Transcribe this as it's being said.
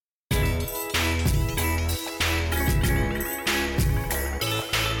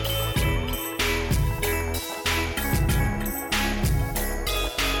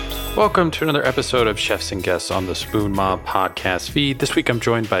Welcome to another episode of Chefs and Guests on the Spoon Mob podcast feed. This week I'm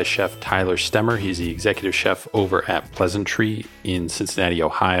joined by Chef Tyler Stemmer. He's the executive chef over at Pleasant Tree in Cincinnati,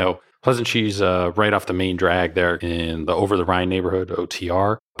 Ohio. Pleasant Tree's right off the main drag there in the Over the Rhine neighborhood,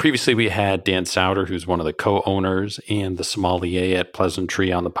 OTR. Previously, we had Dan Souter, who's one of the co-owners and the sommelier at Pleasant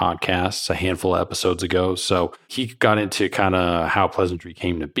Tree on the podcast a handful of episodes ago. So he got into kind of how Pleasant Tree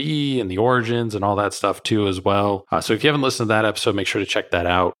came to be and the origins and all that stuff too as well. So if you haven't listened to that episode, make sure to check that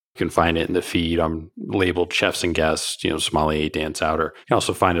out. You can find it in the feed. I'm labeled Chefs and Guests, sommelier Dan Souter. You can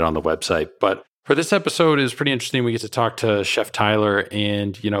also find it on the website. But for this episode is pretty interesting. We get to talk to Chef Tyler,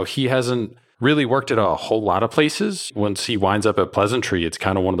 and he hasn't really worked at a whole lot of places. Once he winds up at Pleasant Tree, it's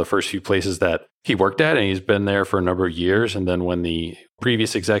kind of one of the first few places that he worked at, and he's been there for a number of years. And then when the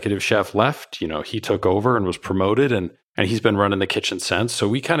previous executive chef left, he took over and was promoted, and he's been running the kitchen since. So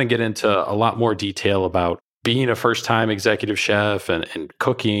we kind of get into a lot more detail about being a first-time executive chef and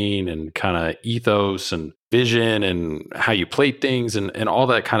cooking and kind of ethos and vision and how you plate things and all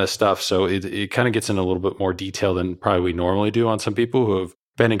that kind of stuff. So it kind of gets in a little bit more detail than probably we normally do on some people who have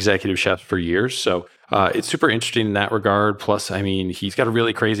been executive chefs for years. So it's super interesting in that regard. Plus, he's got a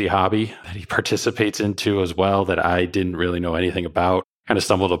really crazy hobby that he participates into as well that I didn't really know anything about. Kind of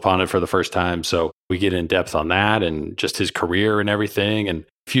stumbled upon it for the first time. So we get in depth on that and just his career and everything and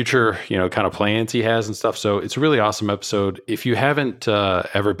future, kind of plans he has and stuff. So it's a really awesome episode. If you haven't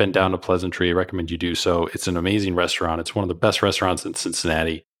ever been down to Pleasant Tree, I recommend you do so. It's an amazing restaurant. It's one of the best restaurants in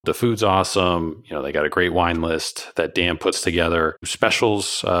Cincinnati. The food's awesome. They got a great wine list that Dan puts together.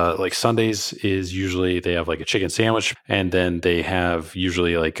 Specials, like Sundays is usually they have like a chicken sandwich, and then they have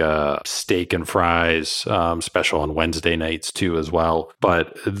usually like a steak and fries special on Wednesday nights too as well.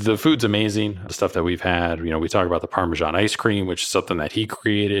 But the food's amazing. The stuff that we've had, we talk about the Parmesan ice cream, which is something that he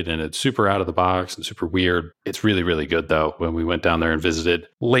created, and it's super out of the box and super weird. It's really, really good though when we went down there and visited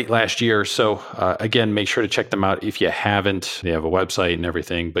late last year. So again, make sure to check them out if you haven't. They have a website and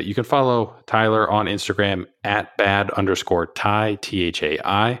everything. But you can follow Tyler on Instagram at bad_Thai,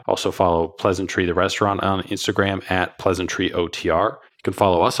 THAI. Also follow Pleasant Tree, the restaurant, on Instagram at Pleasant Tree OTR. You can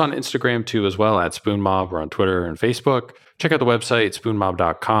follow us on Instagram too as well at Spoon Mob. We're on Twitter and Facebook. Check out the website,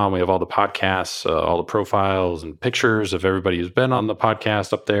 spoonmob.com. We have all the podcasts, all the profiles and pictures of everybody who's been on the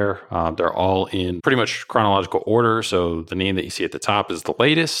podcast up there. They're all in pretty much chronological order. So the name that you see at the top is the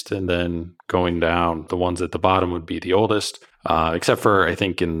latest, and then going down, the ones at the bottom would be the oldest. Except for, I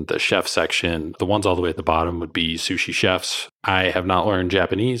think, in the chef section, the ones all the way at the bottom would be sushi chefs. I have not learned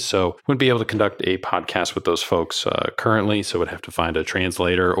Japanese, so wouldn't be able to conduct a podcast with those folks currently, so would have to find a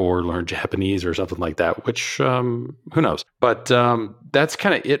translator or learn Japanese or something like that, which who knows. But that's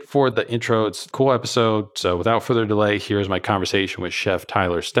kind of it for the intro. It's a cool episode. So without further delay, here's my conversation with Chef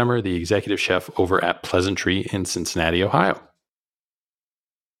Tyler Stemmer, the executive chef over at Pleasant Tree in Cincinnati, Ohio.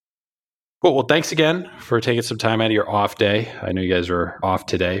 Cool. Well, thanks again for taking some time out of your off day. I know you guys are off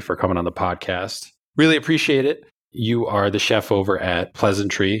today for coming on the podcast. Really appreciate it. You are the chef over at Pleasant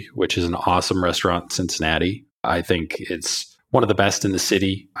Tree, which is an awesome restaurant in Cincinnati. I think it's one of the best in the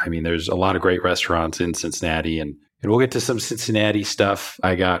city. There's a lot of great restaurants in Cincinnati, and we'll get to some Cincinnati stuff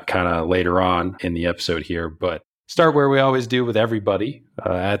I got kind of later on in the episode here. But start where we always do with everybody.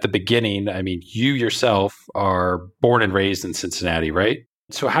 At the beginning, you yourself are born and raised in Cincinnati, right?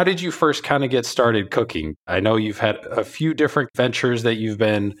 So how did you first kind of get started cooking? I know you've had a few different ventures that you've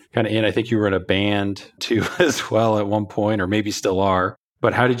been kind of in. I think you were in a band too as well at one point, or maybe still are.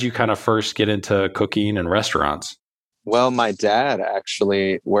 But how did you kind of first get into cooking and restaurants? Well, my dad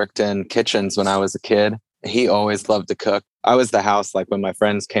actually worked in kitchens when I was a kid. He always loved to cook. I was the house, like when my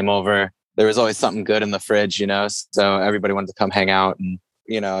friends came over, there was always something good in the fridge, so everybody wanted to come hang out. And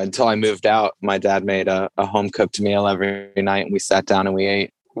until I moved out, my dad made a home-cooked meal every night, and we sat down and we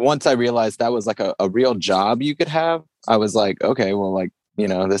ate. Once I realized that was like a real job you could have, I was like, okay, well,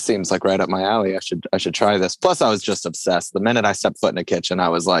 this seems like right up my alley. I should try this. Plus, I was just obsessed. The minute I stepped foot in a kitchen, I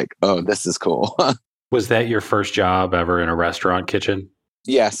was like, oh, this is cool. Was that your first job ever in a restaurant kitchen?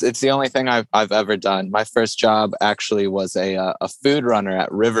 Yes, it's the only thing I've ever done. My first job actually was a food runner at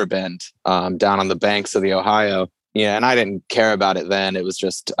Riverbend, down on the banks of the Ohio. Yeah, and I didn't care about it then. It was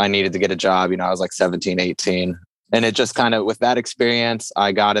just, I needed to get a job. I was like 17, 18. And it just kind of, with that experience,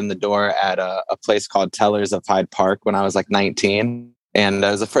 I got in the door at a place called Tellers of Hyde Park when I was like 19. And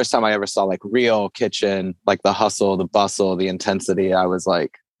it was the first time I ever saw like real kitchen, like the hustle, the bustle, the intensity. I was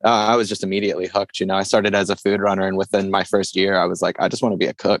just immediately hooked. I started as a food runner, and within my first year, I was like, I just want to be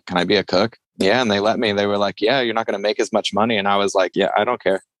a cook. Can I be a cook? Yeah. And they let me. They were like, yeah, you're not going to make as much money. And I was like, yeah, I don't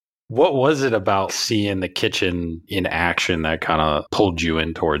care. What was it about seeing the kitchen in action that kind of pulled you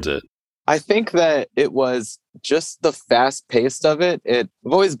in towards it? I think that it was just the fast pace of it. I've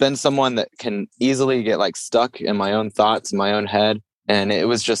always been someone that can easily get like stuck in my own thoughts, in my own head. And it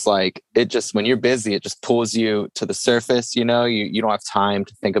was just like, when you're busy, it just pulls you to the surface. You don't have time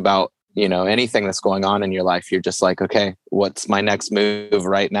to think about, anything that's going on in your life. You're just like, okay, what's my next move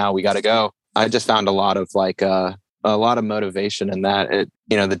right now? We got to go. I just found a lot of a lot of motivation in that.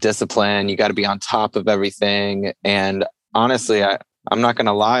 The discipline, you got to be on top of everything. And honestly, I'm not going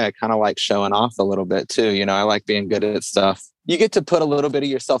to lie, I kind of like showing off a little bit too. I like being good at stuff. You get to put a little bit of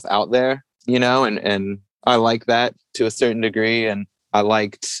yourself out there, and I like that to a certain degree. And I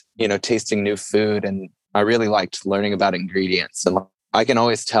liked, tasting new food, and I really liked learning about ingredients. And I can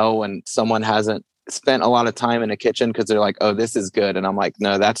always tell when someone hasn't spent a lot of time in a kitchen because they're like, oh, this is good. And I'm like,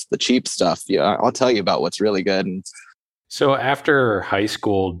 no, that's the cheap stuff. Yeah, I'll tell you about what's really good. And so after high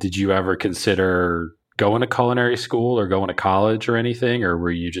school, did you ever consider going to culinary school or going to college or anything? Or were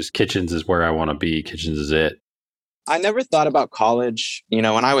you just kitchens is where I want to be, kitchens is it? I never thought about college. When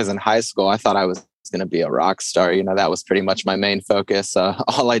I was in high school, I thought I was going to be a rock star. That was pretty much my main focus.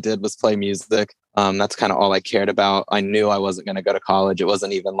 All I did was play music. That's kind of all I cared about. I knew I wasn't going to go to college. It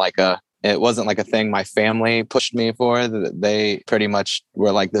wasn't like a thing my family pushed me for. They pretty much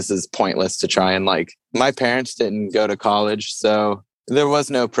were like, this is pointless to try. And like, my parents didn't go to college, so there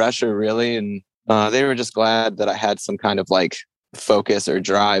was no pressure really. And they were just glad that I had some kind of like focus or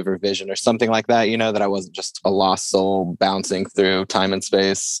drive or vision or something like that, that I wasn't just a lost soul bouncing through time and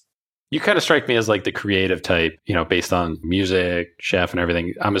space. You kind of strike me as like the creative type, based on music, chef and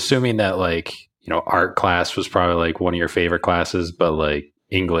everything. I'm assuming that like, art class was probably like one of your favorite classes, but like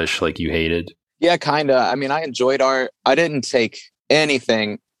English, like you hated. Yeah, kind of. I mean, I enjoyed art. I didn't take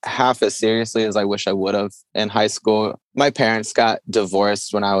anything half as seriously as I wish I would have in high school. My parents got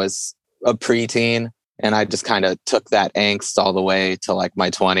divorced when I was a preteen, and I just kind of took that angst all the way to like my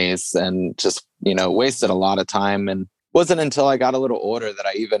 20s and just, wasted a lot of time. And wasn't until I got a little older that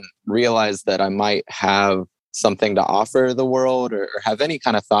I even realized that I might have something to offer the world or have any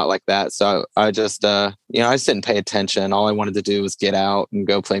kind of thought like that. So I just, I just didn't pay attention. All I wanted to do was get out and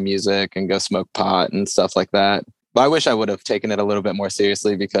go play music and go smoke pot and stuff like that. But I wish I would have taken it a little bit more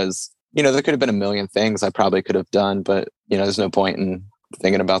seriously because, there could have been a million things I probably could have done, but, there's no point in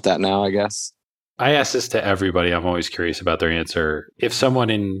thinking about that now, I guess. I ask this to everybody. I'm always curious about their answer. If someone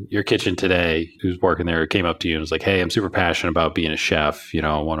in your kitchen today who's working there came up to you and was like, hey, I'm super passionate about being a chef.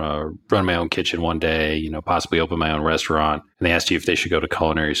 I want to run my own kitchen one day, possibly open my own restaurant. And they asked you if they should go to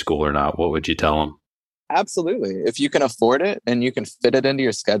culinary school or not. What would you tell them? Absolutely. If you can afford it and you can fit it into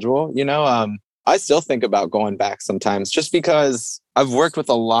your schedule, I still think about going back sometimes just because I've worked with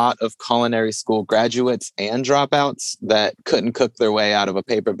a lot of culinary school graduates and dropouts that couldn't cook their way out of a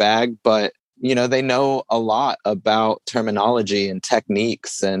paper bag, but they know a lot about terminology and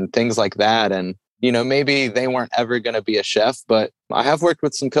techniques and things like that. And, maybe they weren't ever going to be a chef, but I have worked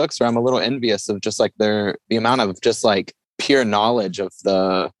with some cooks where I'm a little envious of just like the amount of just like pure knowledge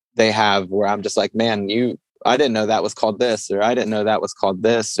they have, where I'm just like, man, I didn't know that was called this, or I didn't know that was called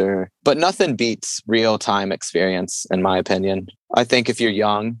this, but nothing beats real time experience, in my opinion. I think if you're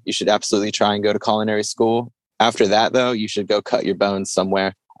young, you should absolutely try and go to culinary school. After that, though, you should go cut your bones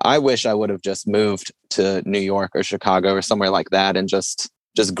somewhere. I wish I would have just moved to New York or Chicago or somewhere like that and just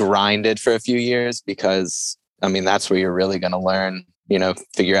grinded for a few years, because I mean, that's where you're really going to learn,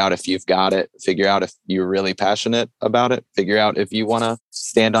 figure out if you've got it, figure out if you're really passionate about it, figure out if you want to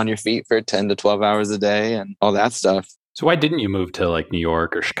stand on your feet for 10 to 12 hours a day and all that stuff. So why didn't you move to like New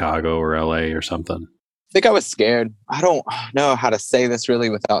York or Chicago or LA or something? I think I was scared. I don't know how to say this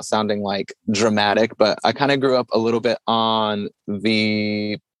really without sounding like dramatic, but I kind of grew up a little bit on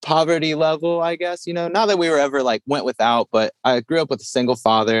the poverty level, I guess, not that we were ever like went without, but I grew up with a single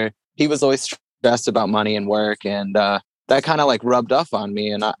father. He was always stressed about money and work, and that kind of like rubbed off on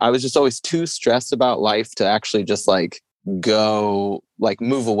me. And I was just always too stressed about life to actually just like go like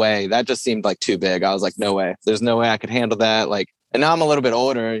move away. That just seemed like too big. I was like, no way, there's no way I could handle that. Like, and now I'm a little bit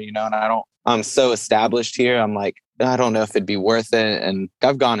older, and I'm so established here. I'm like, I don't know if it'd be worth it. And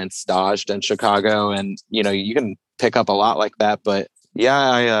I've gone and staged in Chicago, and you can pick up a lot like that. But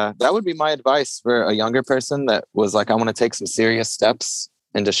yeah, that would be my advice for a younger person that was like, I want to take some serious steps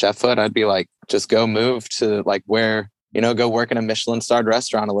into chefhood. I'd be like, just go move to like where, go work in a Michelin-starred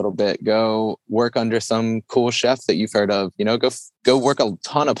restaurant a little bit. Go work under some cool chef that you've heard of. Go work a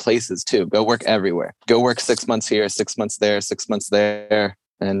ton of places too. Go work everywhere. Go work 6 months here, 6 months there, 6 months there,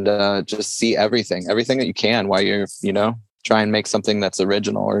 and just see everything that you can while you're, try and make something that's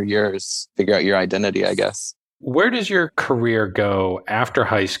original or yours. Figure out your identity, I guess. Where does your career go after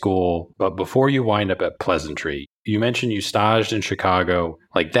high school, but before you wind up at Pleasantry? You mentioned you staged in Chicago.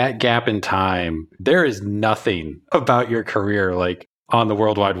 Like that gap in time, there is nothing about your career like on the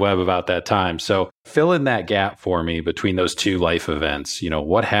World Wide Web about that time. So fill in that gap for me between those two life events.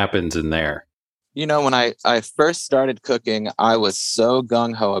 What happens in there? When I first started cooking, I was so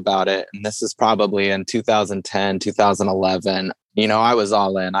gung-ho about it. And this is probably in 2010, 2011. I was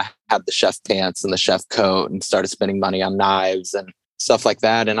all in. I had the chef pants and the chef coat and started spending money on knives and stuff like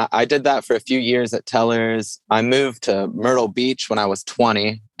that. And I did that for a few years at Tellers. I moved to Myrtle Beach when I was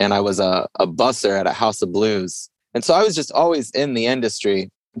 20, and I was a busser at a House of Blues. And so I was just always in the industry.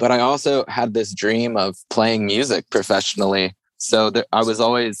 But I also had this dream of playing music professionally. So I was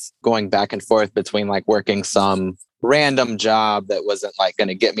always going back and forth between like working some random job that wasn't like going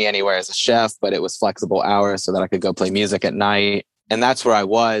to get me anywhere as a chef, but it was flexible hours so that I could go play music at night. And that's where I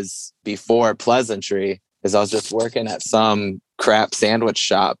was before Pleasantry, is I was just working at some crap sandwich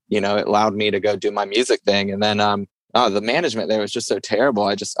shop. It allowed me to go do my music thing. And then the management there was just so terrible.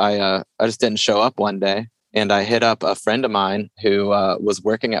 I just didn't show up one day. And I hit up a friend of mine who was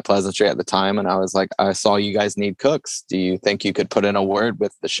working at Pleasantry at the time. And I was like, I saw you guys need cooks. Do you think you could put in a word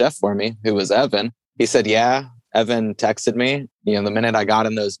with the chef for me, who was Evan? He said, yeah. Evan texted me. The minute I got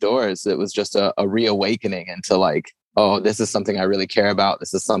in those doors, it was just a reawakening into like, oh, this is something I really care about.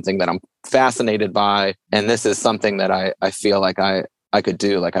 This is something that I'm fascinated by. And this is something that I feel like I could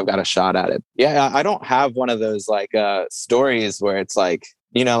do. Like I've got a shot at it. Yeah, I don't have one of those like stories where it's like,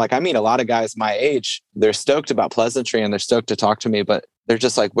 like I meet a lot of guys my age, they're stoked about Pleasantry and they're stoked to talk to me, but they're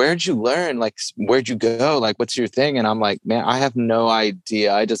just like, where'd you learn? Like, where'd you go? Like, what's your thing? And I'm like, man, I have no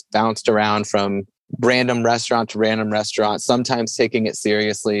idea. I just bounced around from random restaurant to random restaurant, sometimes taking it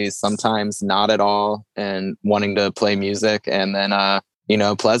seriously, sometimes not at all, and wanting to play music. And then,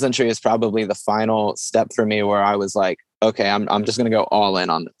 Pleasantry is probably the final step for me where I was like, okay, I'm just going to go all in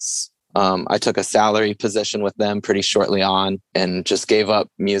on this. I took a salary position with them pretty shortly on and just gave up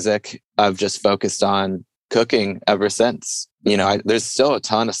music. I've just focused on cooking ever since. There's still a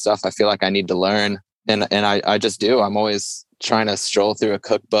ton of stuff I feel like I need to learn. And I just do. I'm always trying to stroll through a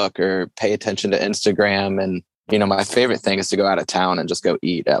cookbook or pay attention to Instagram. And, my favorite thing is to go out of town and just go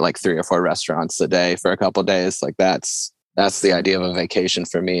eat at like 3 or 4 restaurants a day for a couple of days. Like that's the idea of a vacation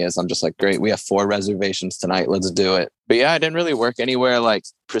for me. Is I'm just like, great, we have 4 reservations tonight. Let's do it. But yeah, I didn't really work anywhere like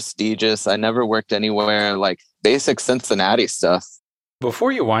prestigious. I never worked anywhere like basic Cincinnati stuff.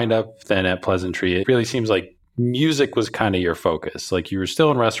 Before you wind up then at Pleasantry, it really seems like music was kind of your focus. Like you were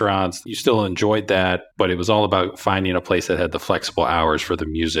still in restaurants, you still enjoyed that, but it was all about finding a place that had the flexible hours for the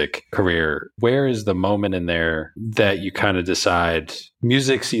music career. Where is the moment in there that you kind of decide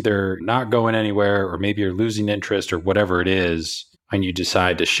music's either not going anywhere, or maybe you're losing interest or whatever it is, and you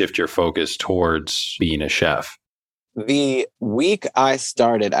decide to shift your focus towards being a chef? The week I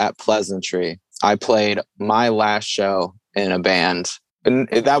started at Pleasantry, I played my last show in a band. And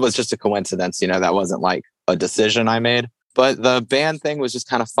that was just a coincidence, that wasn't like a decision I made. But the band thing was just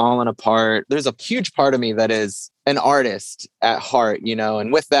kind of falling apart. There's a huge part of me that is an artist at heart,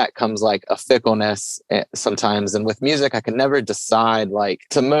 and with that comes like a fickleness sometimes. And with music, I can never decide, like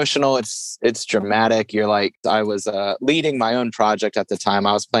it's emotional, it's dramatic. You're like, I was leading my own project at the time.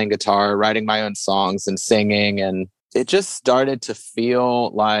 I was playing guitar, writing my own songs and singing. And it just started to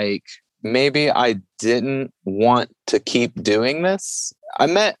feel like maybe I didn't want to keep doing this. I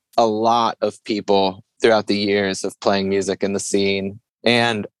met a lot of people throughout the years of playing music in the scene.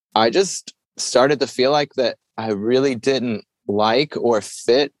 And I just started to feel like that I really didn't like or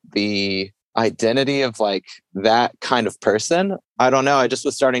fit the identity of like that kind of person. I don't know. I just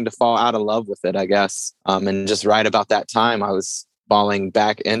was starting to fall out of love with it, I guess. And just right about that time, I was falling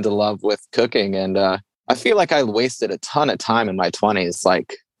back into love with cooking. And I feel like I wasted a ton of time in my 20s,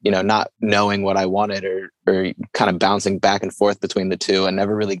 like, not knowing what I wanted or kind of bouncing back and forth between the two and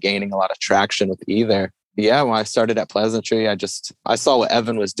never really gaining a lot of traction with either. Yeah, when I started at Pleasantry, I saw what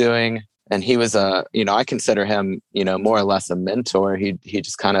Evan was doing, and he was I consider him, more or less a mentor. He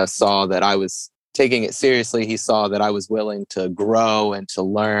just kind of saw that I was taking it seriously. He saw that I was willing to grow and to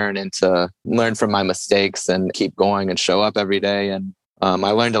learn from my mistakes and keep going and show up every day. And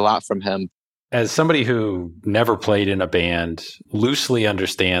I learned a lot from him. As somebody who never played in a band, loosely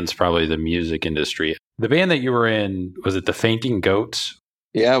understands probably the music industry. The band that you were in, was it the Fainting Goats?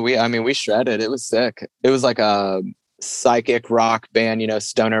 Yeah, we shredded. It was sick. It was like a psychic rock band,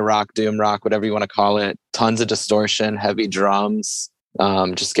 stoner rock, doom rock, whatever you want to call it. Tons of distortion, heavy drums,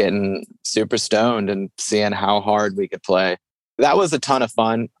 just getting super stoned and seeing how hard we could play. That was a ton of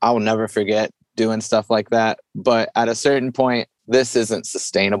fun. I will never forget doing stuff like that. But at a certain point, this isn't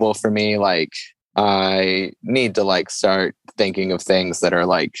sustainable for me. Like, I need to like start thinking of things that are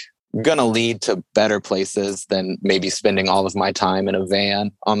like gonna lead to better places than maybe spending all of my time in a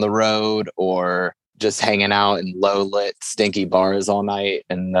van on the road or just hanging out in low lit stinky bars all night.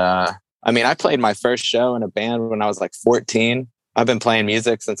 And I mean, I played my first show in a band when I was like 14. I've been playing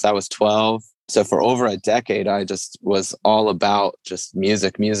music since I was 12. So for over a decade, I just was all about just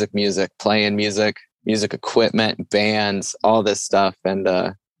music, music, music, playing music, music equipment, bands, all this stuff. And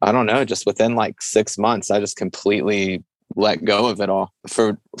I don't know, just within like 6 months, I just completely let go of it all.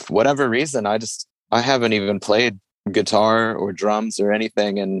 For whatever reason, I haven't even played guitar or drums or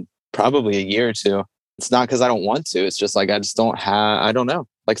anything in probably a year or two. It's not because I don't want to. It's just like I just don't have, I don't know.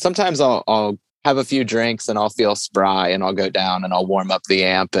 Like sometimes I'll have a few drinks and I'll feel spry and I'll go down and I'll warm up the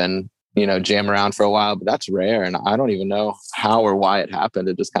amp and, you know, jam around for a while, but that's rare. And I don't even know how or why it happened.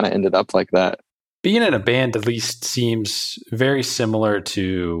 It just kind of ended up like that. Being in a band at least seems very similar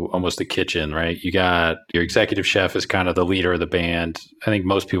to almost a kitchen, right? You got your executive chef is kind of the leader of the band. I think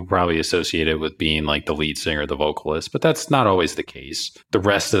most people probably associate it with being like the lead singer, the vocalist, but that's not always the case. The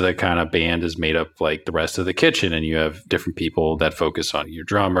rest of the kind of band is made up like the rest of the kitchen, and you have different people that focus on your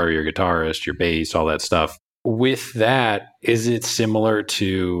drummer, your guitarist, your bass, all that stuff. With that, is it similar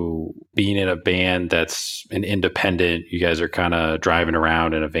to being in a band that's an independent? You guys are kind of driving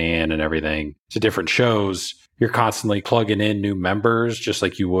around in a van and everything to different shows. You're constantly plugging in new members, just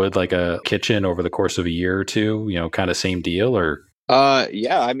like you would like a kitchen over the course of a year or two, you know, kind of same deal or?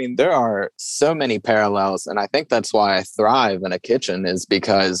 Yeah, I mean, there are so many parallels. And I think that's why I thrive in a kitchen is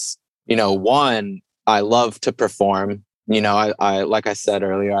because, you know, one, I love to perform. You know, I like I said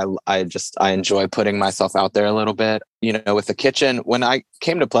earlier, I enjoy putting myself out there a little bit. You know, with the kitchen, when I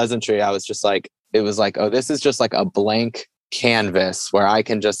came to Pleasantry, I was just like, it was like, oh, this is just like a blank canvas where I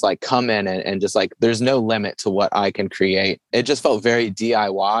can just like come in and just like, there's no limit to what I can create. It just felt very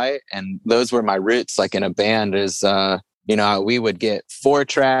DIY. And those were my roots, like in a band is, you know, we would get 4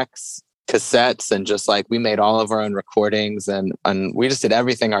 tracks, cassettes, and just like we made all of our own recordings and we just did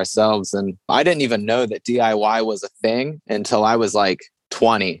everything ourselves. And I didn't even know that DIY was a thing until I was like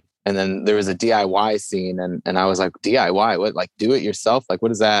 20. And then there was a DIY scene and I was like, DIY, what, like do it yourself? Like,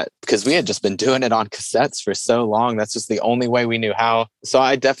 what is that? Because we had just been doing it on cassettes for so long. That's just the only way we knew how. So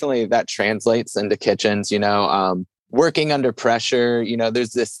I definitely, that translates into kitchens, you know, working under pressure. You know,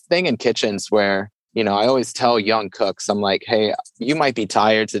 there's this thing in kitchens where, you know, I always tell young cooks, I'm like, hey, you might be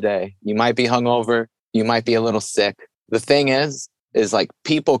tired today. You might be hungover. You might be a little sick. The thing is like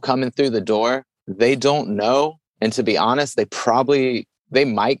people coming through the door, they don't know. And to be honest, they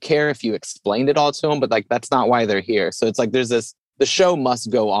might care if you explained it all to them, but like, that's not why they're here. So it's like, there's this, the show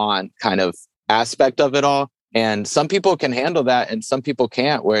must go on kind of aspect of it all. And some people can handle that and some people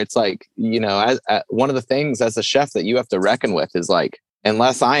can't, where it's like, you know, as one of the things as a chef that you have to reckon with is like,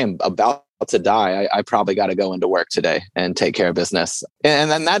 unless I am about to die, I probably got to go into work today and take care of business.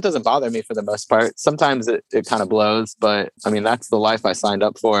 And then that doesn't bother me for the most part. Sometimes it kind of blows, but I mean, that's the life I signed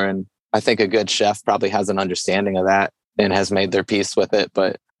up for. And I think a good chef probably has an understanding of that and has made their peace with it.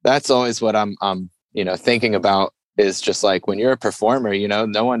 But that's always what I'm you know, thinking about is just like when you're a performer, you know,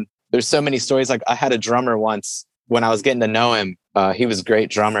 there's so many stories. Like I had a drummer once when I was getting to know him, he was a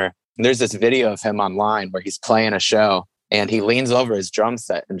great drummer. And there's this video of him online where he's playing a show and he leans over his drum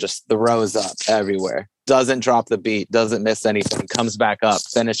set and just throws up everywhere. Doesn't drop the beat, doesn't miss anything, comes back up,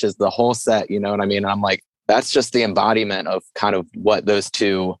 finishes the whole set. You know what I mean? And I'm like, that's just the embodiment of kind of what those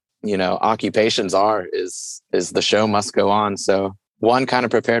two, you know, occupations are, is the show must go on. So one kind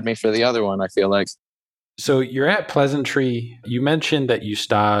of prepared me for the other one, I feel like. So you're at Pleasantry. You mentioned that you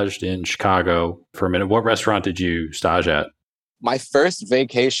staged in Chicago for a minute. What restaurant did you stage at? My first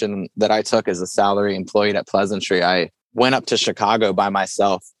vacation that I took as a salary employee at Pleasantry, I went up to Chicago by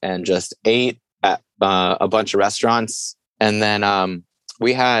myself and just ate at a bunch of restaurants. And then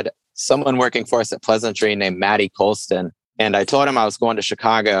we had someone working for us at Pleasantry named Matty Colston. And I told him I was going to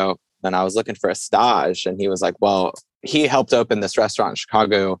Chicago and I was looking for a stage. And he was like, well, he helped open this restaurant in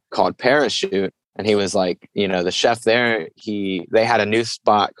Chicago called Parachute. And he was like, you know, the chef there, they had a new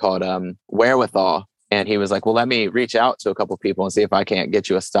spot called Wherewithal. And he was like, well, let me reach out to a couple of people and see if I can't get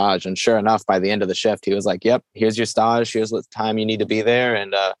you a stage. And sure enough, by the end of the shift, he was like, yep, here's your stage. Here's what time you need to be there.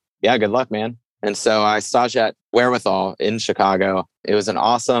 And yeah, good luck, man. And so I staged at Wherewithal in Chicago. It was an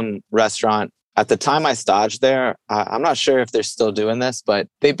awesome restaurant. At the time I staged there, I'm not sure if they're still doing this, but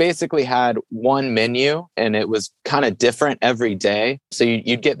they basically had one menu and it was kind of different every day. So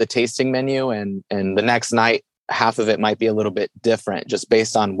you'd get the tasting menu and the next night, half of it might be a little bit different just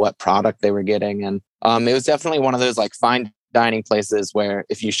based on what product they were getting. And it was definitely one of those like fine dining places where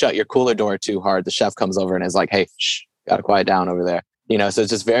if you shut your cooler door too hard, the chef comes over and is like, hey, shh, gotta quiet down over there. So it's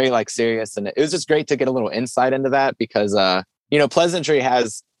just very like serious. And it was just great to get a little insight into that because, Pleasantry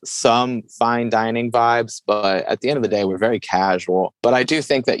has some fine dining vibes, but at the end of the day, we're very casual. But I do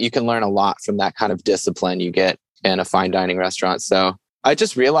think that you can learn a lot from that kind of discipline you get in a fine dining restaurant. So I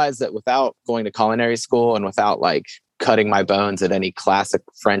just realized that without going to culinary school and without like cutting my bones at any classic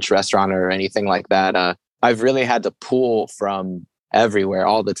French restaurant or anything like that, I've really had to pull from everywhere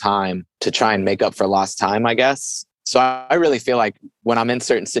all the time to try and make up for lost time, I guess. So I really feel like when I'm in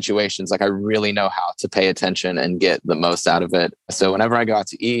certain situations, like I really know how to pay attention and get the most out of it. So whenever I go out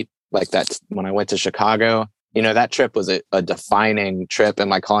to eat, like that, when I went to Chicago, that trip was a defining trip in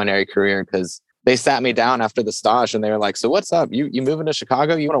my culinary career because they sat me down after the stage and they were like, so what's up? You moving to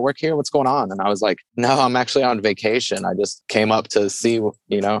Chicago? You want to work here? What's going on? And I was like, no, I'm actually on vacation. I just came up to see,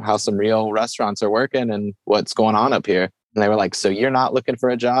 how some real restaurants are working and what's going on up here. And they were like, so you're not looking for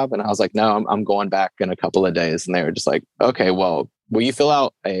a job? And I was like, no, I'm going back in a couple of days. And they were just like, okay, well, will you fill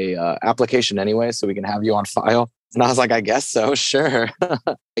out a application anyway so we can have you on file? And I was like, I guess so, sure.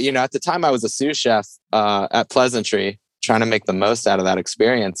 At the time I was a sous chef at Pleasantry, trying to make the most out of that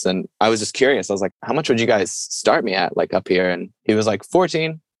experience. And I was just curious. I was like, how much would you guys start me at like up here? And he was like,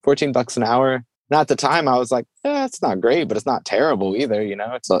 $14 an hour. And at the time I was like, it's not great, but it's not terrible either.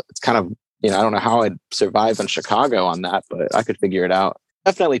 It's kind of, I don't know how I'd survive in Chicago on that, but I could figure it out.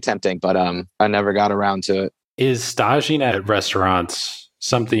 Definitely tempting, but I never got around to it. Is staging at restaurants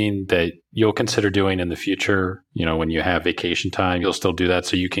something that you'll consider doing in the future? When you have vacation time, you'll still do that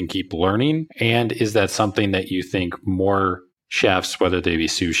so you can keep learning? And is that something that you think more chefs, whether they be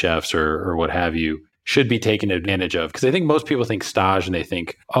sous chefs or what have you, should be taken advantage of? Because I think most people think stage and they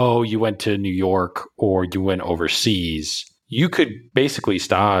think, oh, you went to New York or you went overseas. You could basically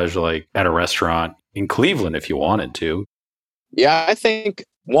stage like at a restaurant in Cleveland if you wanted to. Yeah, I think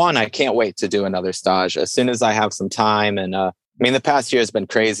I can't wait to do another stage as soon as I have some time. And the past year has been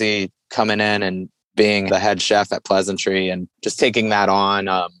crazy coming in and being the head chef at Pleasantry and just taking that on.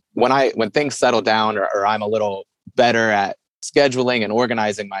 When things settle down or I'm a little better at scheduling and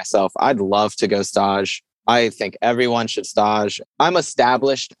organizing myself, I'd love to go stage. I think everyone should stage. I'm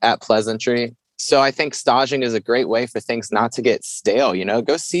established at Pleasantry. So I think staging is a great way for things not to get stale,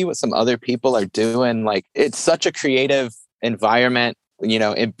 go see what some other people are doing. Like it's such a creative environment,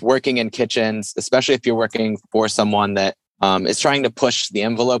 working in kitchens, especially if you're working for someone that is trying to push the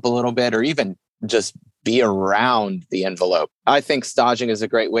envelope a little bit or even just be around the envelope. I think staging is a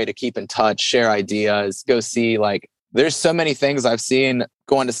great way to keep in touch, share ideas, go see there's so many things I've seen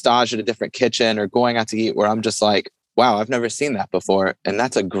going to stage at a different kitchen or going out to eat where I'm just like, wow, I've never seen that before. And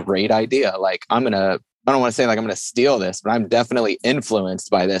that's a great idea. Like I don't want to say like I'm going to steal this, but I'm definitely influenced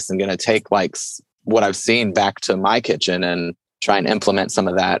by this and going to take what I've seen back to my kitchen and try and implement some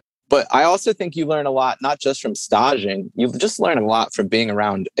of that. But I also think you learn a lot, not just from staging, you just learn a lot from being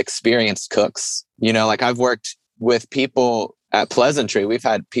around experienced cooks. I've worked with people at Pleasantry. We've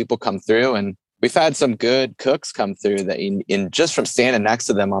had people come through and we've had some good cooks come through that in just from standing next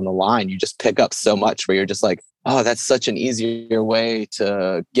to them on the line, you just pick up so much where you're just like, oh, that's such an easier way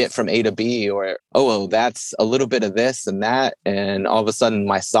to get from A to B, or, oh, well, that's a little bit of this and that. And all of a sudden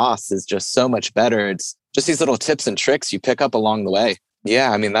my sauce is just so much better. It's just these little tips and tricks you pick up along the way.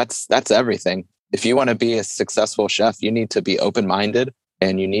 Yeah, that's everything. If you want to be a successful chef, you need to be open-minded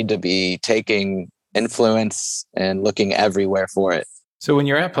and you need to be taking influence and looking everywhere for it. So when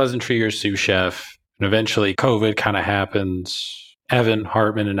you're at Pleasantry, you're sous chef, and eventually COVID kind of happens. Evan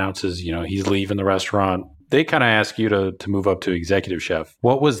Hartman announces, he's leaving the restaurant. They kind of ask you to move up to executive chef.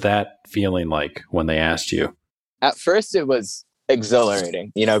 What was that feeling like when they asked you? At first, it was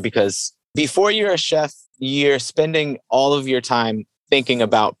exhilarating, because before you're a chef, you're spending all of your time thinking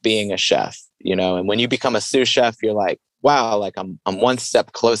about being a chef, and when you become a sous chef, you're like, wow, like I'm one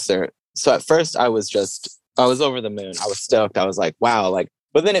step closer. So at first I was over the moon. I was stoked. I was like, wow,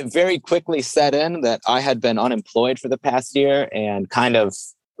 but then it very quickly set in that I had been unemployed for the past year and kind of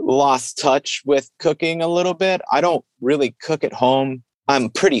lost touch with cooking a little bit. I don't really cook at home. I'm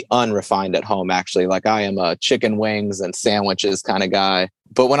pretty unrefined at home, actually. Like I am a chicken wings and sandwiches kind of guy.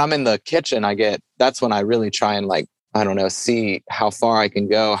 But when I'm in the kitchen, that's when I really try and see how far I can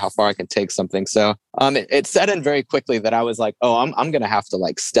go, how far I can take something. So it set in very quickly that I was like, oh, I'm going to have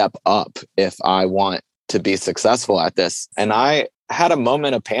to step up if I want to be successful at this. And I had a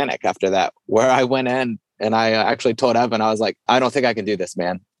moment of panic after that where I went in and I actually told Evan, I was like, I don't think I can do this,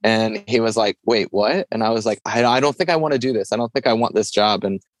 man. And he was like, wait, what? And I was like, I don't think I want to do this. I don't think I want this job.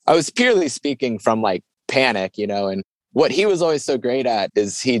 And I was purely speaking from panic, and what he was always so great at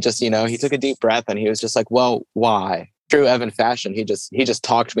is he just, he took a deep breath and he was just like, well, why? True Evan fashion. He just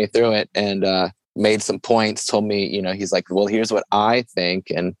talked me through it. And made some points, told me, he's like, well, here's what I think.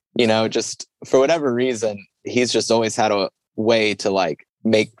 And, just for whatever reason, he's just always had a way to like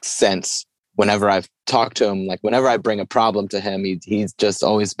make sense whenever I've talked to him. Like whenever I bring a problem to him, he's just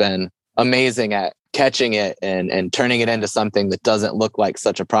always been amazing at catching it and turning it into something that doesn't look like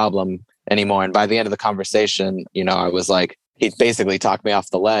such a problem anymore. And by the end of the conversation, I was like, he basically talked me off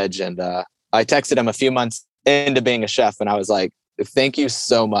the ledge. And I texted him a few months into being a chef, and I was like, thank you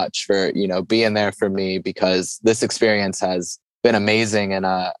so much for, being there for me, because this experience has been amazing. And,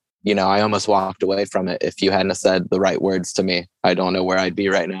 I almost walked away from it. If you hadn't have said the right words to me, I don't know where I'd be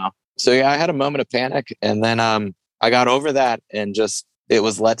right now. So yeah, I had a moment of panic, and then I got over that, and just, it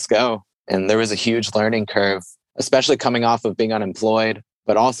was let's go. And there was a huge learning curve, especially coming off of being unemployed,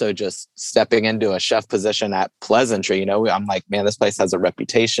 but also just stepping into a chef position at Pleasantry. I'm like, man, this place has a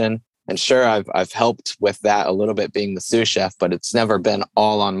reputation. And sure, I've helped with that a little bit being the sous chef, but it's never been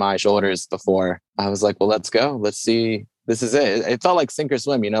all on my shoulders before. I was like, well, let's go. Let's see. This is it. It felt like sink or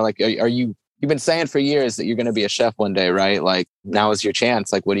swim, like, you've been saying for years that you're going to be a chef one day, right? Like now is your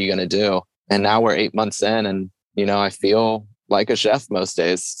chance. Like, what are you going to do? And now we're 8 months in, and, I feel like a chef most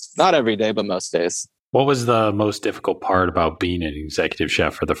days, not every day, but most days. What was the most difficult part about being an executive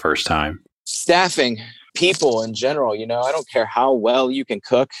chef for the first time? Staffing. People in general, I don't care how well you can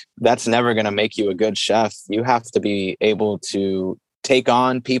cook. That's never going to make you a good chef. You have to be able to take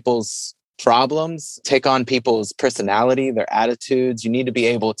on people's problems, take on people's personality, their attitudes. You need to be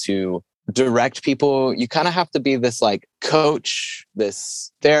able to direct people. You kind of have to be this like coach,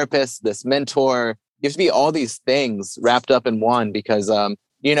 this therapist, this mentor. You have to be all these things wrapped up in one, because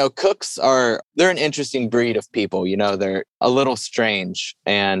cooks they're an interesting breed of people. They're a little strange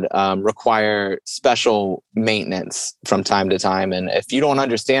and require special maintenance from time to time. And if you don't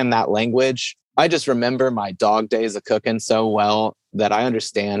understand that language, I just remember my dog days of cooking so well that I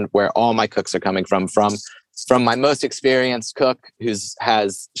understand where all my cooks are coming from my most experienced cook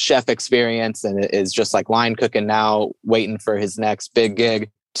has chef experience and is just like line cooking now, waiting for his next big gig,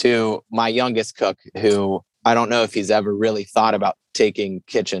 to my youngest cook who I don't know if he's ever really thought about taking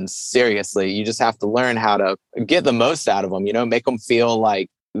kitchens seriously. You just have to learn how to get the most out of them, make them feel like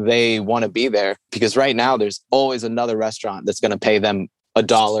they want to be there. Because right now there's always another restaurant that's going to pay them $1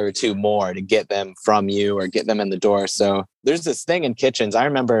 or $2 more to get them from you or get them in the door. So there's this thing in kitchens. I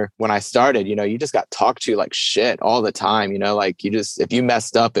remember when I started, you just got talked to like shit all the time, like if you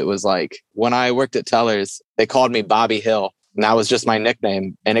messed up, it was like when I worked at Tellers, they called me Bobby Hill. And that was just my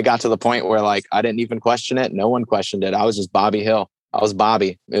nickname. And it got to the point where like, I didn't even question it. No one questioned it. I was just Bobby Hill. I was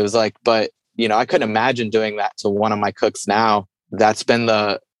Bobby. It was like, but I couldn't imagine doing that to one of my cooks now. That's been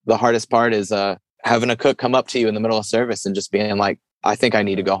the hardest part, is having a cook come up to you in the middle of service and just being like, I think I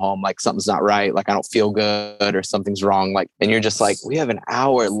need to go home. Like something's not right. Like I don't feel good or something's wrong. Like, and you're just like, we have an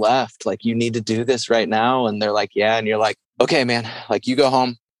hour left. Like you need to do this right now. And they're like, yeah. And you're like, okay, man, like you go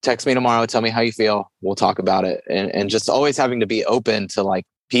home. Text me tomorrow, tell me how you feel. We'll talk about it. And just always having to be open to like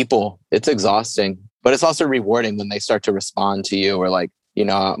people. It's exhausting, but it's also rewarding when they start to respond to you, or like,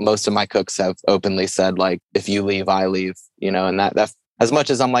 most of my cooks have openly said like, if you leave, I leave, and that as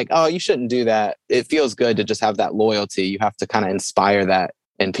much as I'm like, oh, you shouldn't do that. It feels good to just have that loyalty. You have to kind of inspire that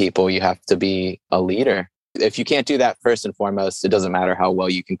in people. You have to be a leader. If you can't do that first and foremost, it doesn't matter how well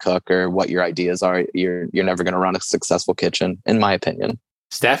you can cook or what your ideas are. You're never going to run a successful kitchen, in my opinion.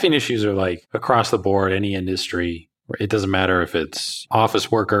 Staffing issues are like across the board, any industry. It doesn't matter if it's office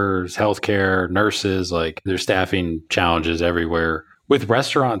workers, healthcare, nurses, like there's staffing challenges everywhere. With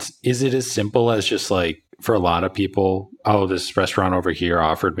restaurants, is it as simple as just like, for a lot of people, oh, this restaurant over here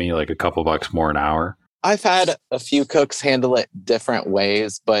offered me like a couple bucks more an hour? I've had a few cooks handle it different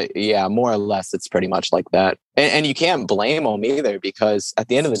ways, but yeah, more or less, it's pretty much like that. And you can't blame them either, because at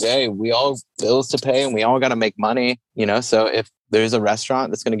the end of the day, we all have bills to pay and we all got to make money, So if there's a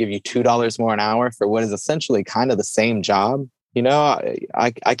restaurant that's going to give you $2 more an hour for what is essentially kind of the same job,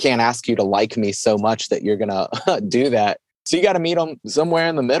 I can't ask you to like me so much that you're going to do that. So you got to meet them somewhere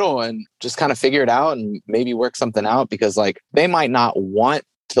in the middle and just kind of figure it out and maybe work something out, because like they might not want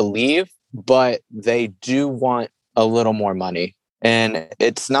to leave, but they do want a little more money. And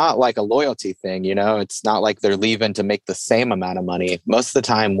it's not like a loyalty thing, it's not like they're leaving to make the same amount of money. Most of the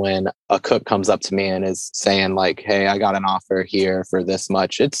time when a cook comes up to me and is saying like, hey, I got an offer here for this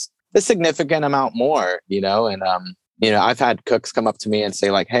much, it's a significant amount more, and, I've had cooks come up to me and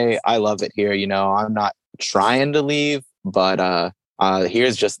say like, hey, I love it here. I'm not trying to leave, but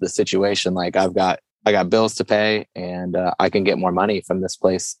here's just the situation. Like I got bills to pay and I can get more money from this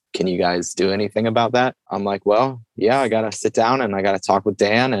place. Can you guys do anything about that? I'm like, well, yeah, I got to sit down and I got to talk with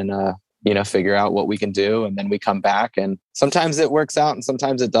Dan and figure out what we can do. And then we come back, and sometimes it works out and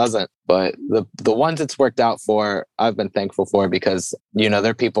sometimes it doesn't. But the ones it's worked out for, I've been thankful for, because,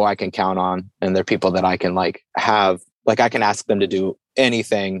 they're people I can count on, and they're people that I can I can ask them to do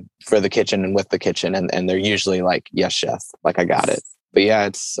anything for the kitchen and with the kitchen. And they're usually like, yes, chef, like I got it. But yeah,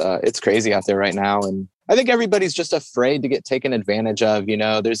 it's crazy out there right now. And I think everybody's just afraid to get taken advantage of.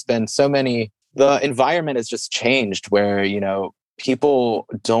 There's been so many, the environment has just changed where, people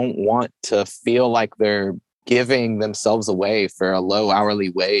don't want to feel like they're giving themselves away for a low hourly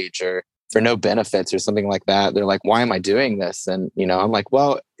wage or for no benefits or something like that. They're like, why am I doing this? And, I'm like,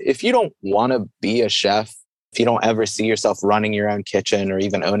 well, if you don't want to be a chef, if you don't ever see yourself running your own kitchen or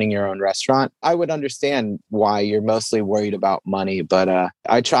even owning your own restaurant, I would understand why you're mostly worried about money. But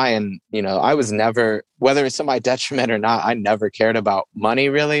I try and, I was never, whether it's to my detriment or not, I never cared about money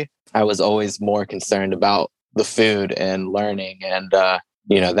really. I was always more concerned about the food and learning. And,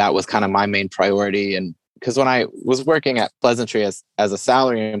 that was kind of my main priority. And because when I was working at Pleasantry as a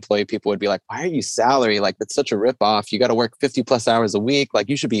salary employee, people would be like, why are you salary? Like, that's such a ripoff. You got to work 50 plus hours a week. Like,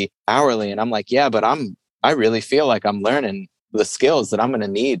 you should be hourly. And I'm like, yeah, but I really feel like I'm learning the skills that I'm going to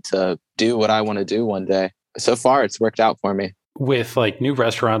need to do what I want to do one day. So far, it's worked out for me. With like new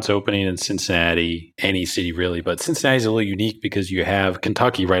restaurants opening in Cincinnati, any city really, but Cincinnati's a little unique because you have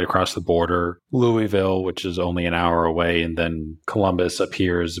Kentucky right across the border, Louisville, which is only an hour away, and then Columbus up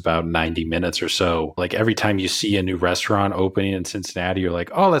here is about 90 minutes or so. Like every time you see a new restaurant opening in Cincinnati, you're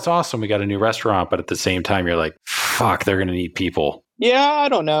like, oh, that's awesome. We got a new restaurant. But at the same time, you're like, fuck, they're going to need people. Yeah, I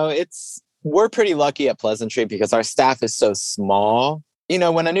don't know. We're pretty lucky at Pleasantry because our staff is so small.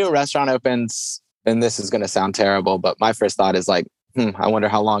 When a new restaurant opens, and this is going to sound terrible, but my first thought is like, I wonder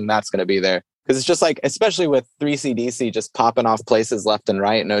how long that's going to be there. Because it's just like, especially with 3CDC just popping off places left and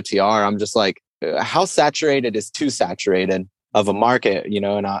right in OTR, I'm just like, how saturated is too saturated of a market,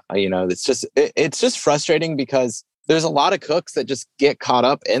 and it's just frustrating because there's a lot of cooks that just get caught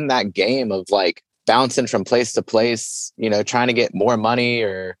up in that game of like bouncing from place to place, trying to get more money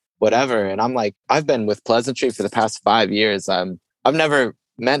or whatever. And I'm like, I've been with Pleasantry for the past 5 years. I've never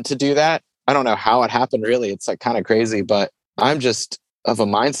meant to do that. I don't know how it happened, really. It's like kind of crazy, but I'm just of a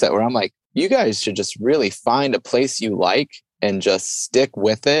mindset where I'm like, you guys should just really find a place you like and just stick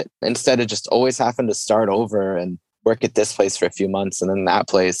with it instead of just always having to start over and work at this place for a few months and then that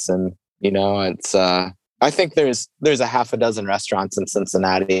place. And, it's, I think there's a half a dozen restaurants in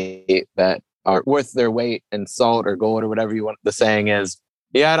Cincinnati that are worth their weight in salt or gold or whatever you want the saying is.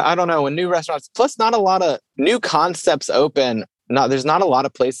 Yeah, I don't know. When new restaurants, plus not a lot of new concepts open. There's not a lot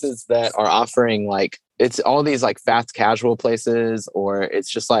of places that are offering like, it's all these like fast casual places, or it's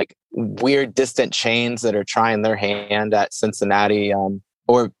just like weird distant chains that are trying their hand at Cincinnati,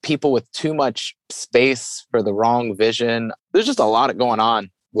 or people with too much space for the wrong vision. There's just a lot going on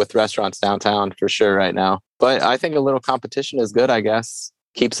with restaurants downtown for sure right now. But I think a little competition is good, I guess.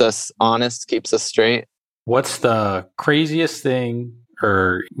 Keeps us honest, keeps us straight. What's the craziest thing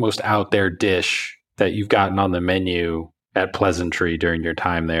or most out there dish that you've gotten on the menu at Pleasantry during your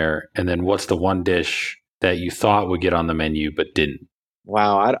time there? And then what's the one dish that you thought would get on the menu but didn't?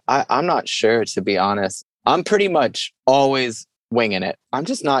 Wow, I'm not sure, to be honest. I'm pretty much always winging it. I'm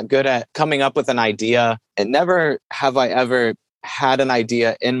just not good at coming up with an idea. And never have I ever had an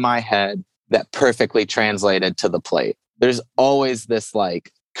idea in my head that perfectly translated to the plate. There's always this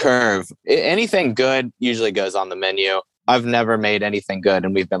like curve. Anything good usually goes on the menu. I've never made anything good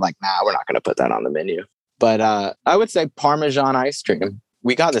and we've been like, nah, we're not going to put that on the menu. But I would say Parmesan ice cream.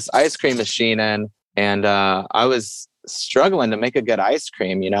 We got this ice cream machine in, and I was struggling to make a good ice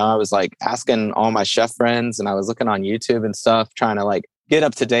cream. I was like asking all my chef friends, and I was looking on YouTube and stuff, trying to like get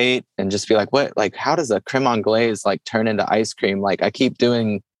up to date and just be like, how does a creme anglaise like turn into ice cream? Like I keep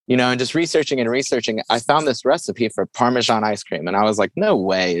doing, and just researching and researching. I found this recipe for Parmesan ice cream, and I was like, no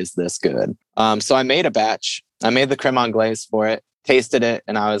way is this good. So I made a batch. I made the creme anglaise for it, tasted it,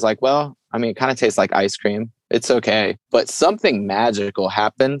 and I was like, well, I mean, it kind of tastes like ice cream. It's okay. But something magical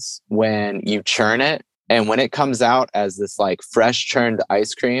happens when you churn it. And when it comes out as this like fresh churned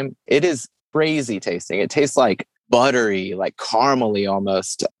ice cream, it is crazy tasting. It tastes like buttery, like caramely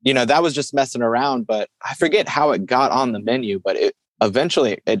almost. That was just messing around, but I forget how it got on the menu, but it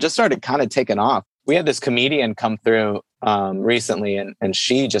just started kind of taking off. We had this comedian come through recently and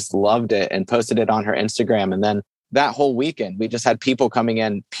she just loved it and posted it on her Instagram. And then that whole weekend, we just had people coming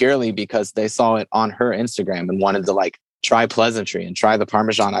in purely because they saw it on her Instagram and wanted to like try Pleasantry and try the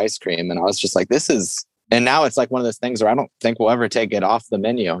Parmesan ice cream. And I was just like, and now it's like one of those things where I don't think we'll ever take it off the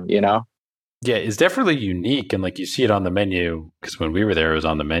menu, Yeah, it's definitely unique. And like you see it on the menu, because when we were there, it was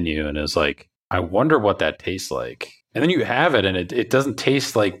on the menu and it was like, I wonder what that tastes like. And then you have it and it doesn't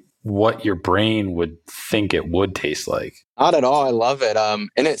taste like what your brain would think it would taste like. Not at all. I love it. And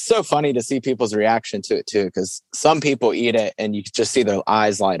it's so funny to see people's reaction to it too, because some people eat it and you just see their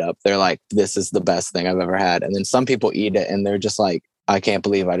eyes light up. They're like, this is the best thing I've ever had. And then some people eat it and they're just like, I can't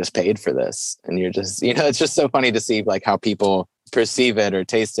believe I just paid for this. And you're just, it's just so funny to see like how people perceive it or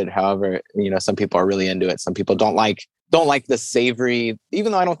taste it. However, some people are really into it. Some people don't like the savory,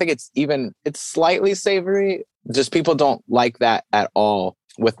 even though I don't think it's slightly savory. Just people don't like that at all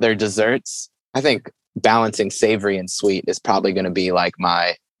with their desserts. I think balancing savory and sweet is probably going to be like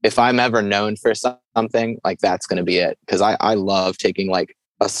if I'm ever known for something, like that's going to be it. Because I love taking like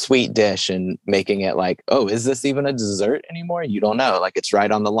a sweet dish and making it like, oh, is this even a dessert anymore? You don't know. Like it's right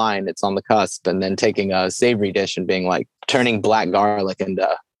on the line. It's on the cusp. And then taking a savory dish and being like turning black garlic into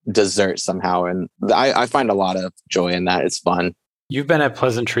dessert somehow. And I find a lot of joy in that. It's fun. You've been at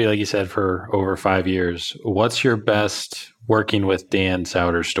Pleasant Tree, like you said, for over 5 years. What's your best working with Dan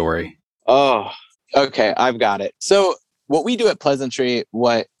Souter story? Oh, okay. I've got it. So what we do at Pleasant Tree,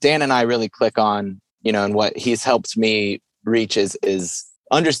 what Dan and I really click on, and what he's helped me reach is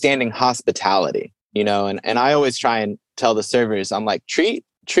understanding hospitality, and I always try and tell the servers, I'm like, treat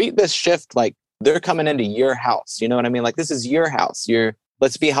this shift like they're coming into your house. You know what I mean? Like, this is your house.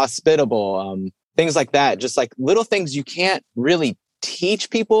 Let's be hospitable. Things like that. Just like little things you can't really teach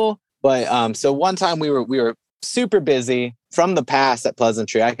people. But so one time we were super busy from the past at Pleasant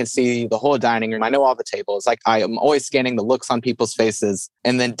Tree. I can see the whole dining room. I know all the tables. Like I am always scanning the looks on people's faces.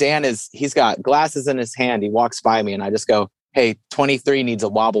 And then Dan he's got glasses in his hand. He walks by me and I just go, hey, 23 needs a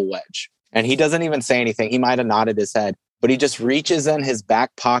wobble wedge. And he doesn't even say anything. He might have nodded his head, but he just reaches in his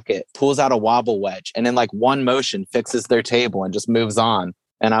back pocket, pulls out a wobble wedge, and in like one motion fixes their table and just moves on.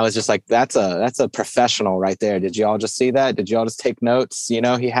 And I was just like, that's a professional right there. Did you all just see that? Did you all just take notes? He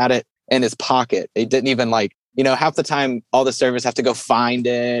had it in his pocket. It didn't even like, half the time all the servers have to go find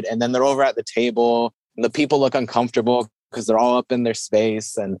it. And then they're over at the table and the people look uncomfortable because they're all up in their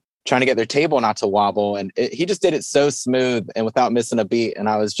space and trying to get their table not to wobble. And he just did it so smooth and without missing a beat. And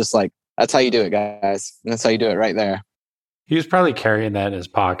I was just like, that's how you do it, guys. That's how you do it right there. He was probably carrying that in his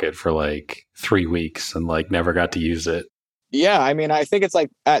pocket for like 3 weeks and like never got to use it. Yeah, I mean, I think it's like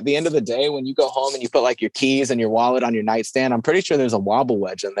at the end of the day, when you go home and you put like your keys and your wallet on your nightstand, I'm pretty sure there's a wobble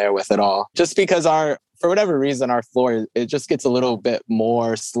wedge in there with it all. Just because for whatever reason, our floor, it just gets a little bit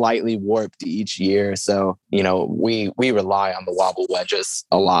more slightly warped each year. So, we rely on the wobble wedges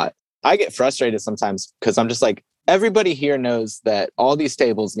a lot. I get frustrated sometimes because I'm just like, everybody here knows that all these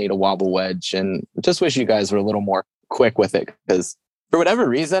tables need a wobble wedge, and just wish you guys were a little more quick with it because for whatever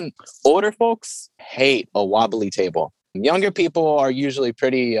reason, older folks hate a wobbly table. Younger people are usually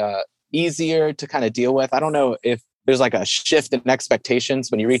pretty easier to kind of deal with. I don't know if there's like a shift in expectations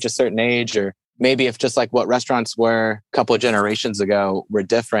when you reach a certain age, or maybe if just like what restaurants were a couple of generations ago were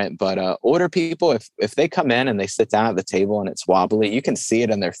different. But older people, if they come in and they sit down at the table and it's wobbly, you can see it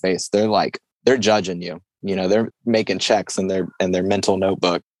in their face. They're judging you. They're making checks in their mental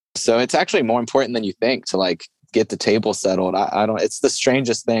notebook. So it's actually more important than you think to like get the table settled. I don't. It's the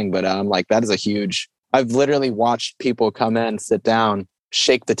strangest thing, but I'm like, that is a huge. I've literally watched people come in, sit down,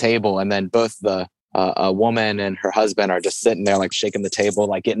 shake the table, and then both a woman and her husband are just sitting there like shaking the table,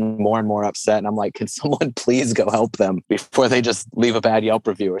 like getting more and more upset. And I'm like, can someone please go help them before they just leave a bad Yelp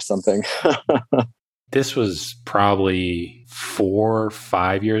review or something? This was probably 4 or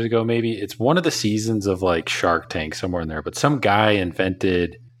 5 years ago, maybe. It's one of the seasons of like Shark Tank, somewhere in there. But some guy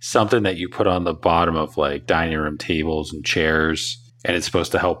invented something that you put on the bottom of like dining room tables and chairs, and it's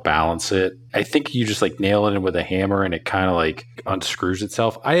supposed to help balance it. I think you just like nail it in with a hammer and it kind of like unscrews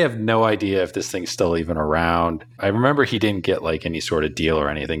itself. I have no idea if this thing's still even around. I remember he didn't get like any sort of deal or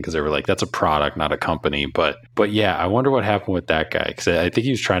anything because they were like, that's a product, not a company. But yeah, I wonder what happened with that guy, because I think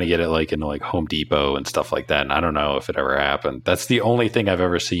he was trying to get it like into like Home Depot and stuff like that. And I don't know if it ever happened. That's the only thing I've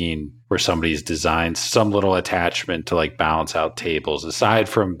ever seen where somebody's designed some little attachment to like balance out tables, aside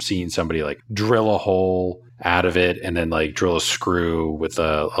from seeing somebody like drill a hole out of it and then like drill a screw with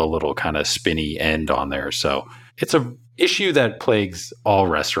a little kind of spinny end on there. So it's a issue that plagues all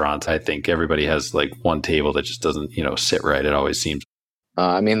restaurants. I think everybody has like one table that just doesn't, sit right. It always seems.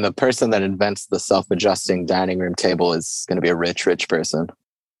 I mean, the person that invents the self-adjusting dining room table is going to be a rich person.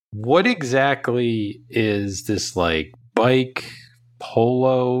 What exactly is this like bike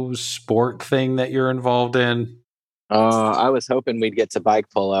polo sport thing that you're involved in? I was hoping we'd get to bike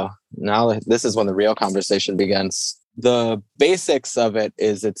polo. Now this is when the real conversation begins. The basics of it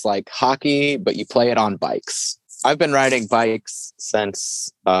is it's like hockey, but you play it on bikes. I've been riding bikes since,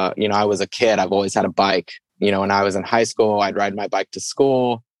 I was a kid. I've always had a bike. When I was in high school, I'd ride my bike to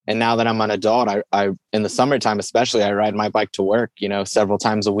school. And now that I'm an adult, I in the summertime especially, I ride my bike to work, several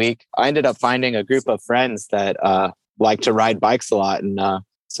times a week. I ended up finding a group of friends that like to ride bikes a lot. And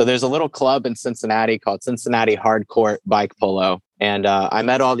so there's a little club in Cincinnati called Cincinnati Hardcourt Bike Polo. And I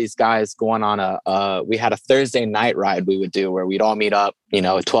met all these guys going on we had a Thursday night ride we would do where we'd all meet up, a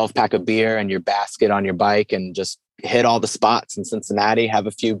 12-pack of beer and your basket on your bike and just hit all the spots in Cincinnati, have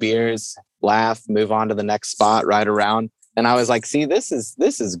a few beers, laugh, move on to the next spot, ride around. And I was like, see, this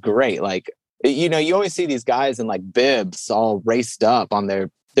is great. Like, you always see these guys in like bibs all raced up on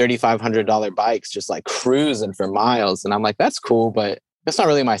their $3,500 bikes, just like cruising for miles. And I'm like, that's cool, but that's not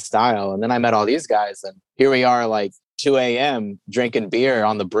really my style. And then I met all these guys and here we are like 2 a.m. drinking beer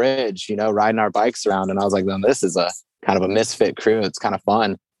on the bridge, riding our bikes around. And I was like, then this is a kind of a misfit crew. It's kind of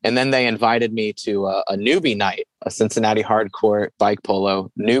fun. And then they invited me to a newbie night, a Cincinnati Hardcourt Bike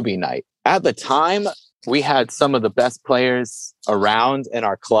Polo newbie night. At the time, we had some of the best players around in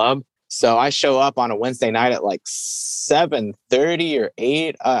our club. So I show up on a Wednesday night at like 7:30 or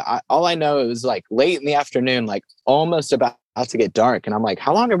 8. All I know, it was like late in the afternoon, like almost about to get dark. And I'm like,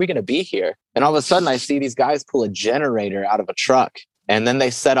 how long are we going to be here? And all of a sudden I see these guys pull a generator out of a truck. And then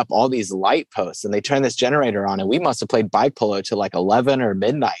they set up all these light posts and they turn this generator on. And we must have played bike polo till like 11 or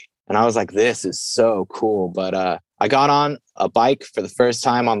midnight. And I was like, this is so cool. But I got on a bike for the first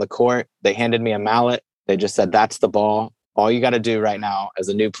time on the court. They handed me a mallet. They just said, that's the ball. All you got to do right now as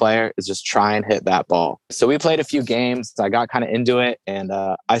a new player is just try and hit that ball. So we played a few games. I got kind of into it and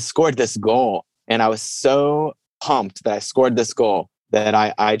I scored this goal. And I was so pumped that I scored this goal that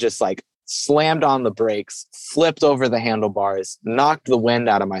I just like slammed on the brakes, flipped over the handlebars, knocked the wind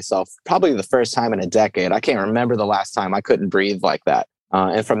out of myself. Probably the first time in a decade. I can't remember the last time I couldn't breathe like that.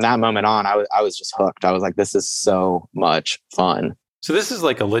 And from that moment on, I was just hooked. I was like, this is so much fun. So this is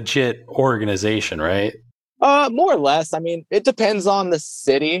like a legit organization, right? More or less. I mean, it depends on the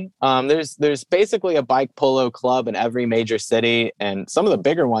city. There's basically a bike polo club in every major city. And some of the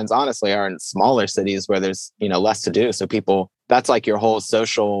bigger ones, honestly, are in smaller cities where there's, less to do. So that's like your whole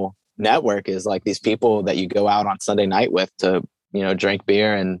social network is like these people that you go out on Sunday night with to, drink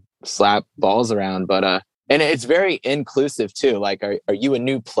beer and slap balls around. But, and it's very inclusive too. Like, are you a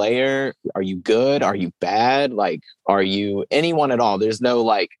new player? Are you good? Are you bad? Like, are you anyone at all? There's no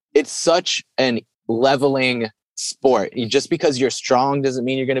like, it's such an leveling sport. Just because you're strong doesn't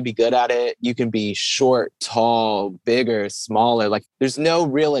mean you're going to be good at it. You can be short, tall, bigger, smaller. Like there's no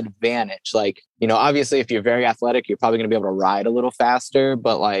real advantage. Like, obviously if you're very athletic, you're probably going to be able to ride a little faster,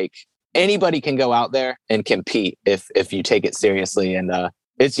 but like anybody can go out there and compete if you take it seriously. And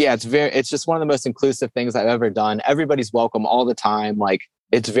it's just one of the most inclusive things I've ever done. Everybody's welcome all the time. Like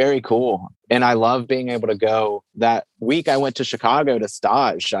it's very cool. And I love being able to go. That week I went to Chicago to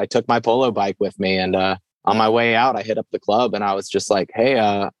stage. I took my polo bike with me and on my way out, I hit up the club and I was just like,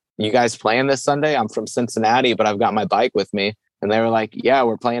 hey, you guys playing this Sunday? I'm from Cincinnati, but I've got my bike with me. And they were like, yeah,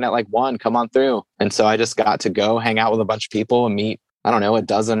 we're playing at like 1, come on through. And so I just got to go hang out with a bunch of people and meet, I don't know, a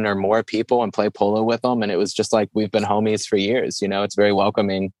dozen or more people and play polo with them. And it was just like, we've been homies for years, it's very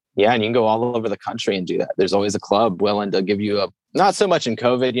welcoming. Yeah. And you can go all over the country and do that. There's always a club willing to give you not so much in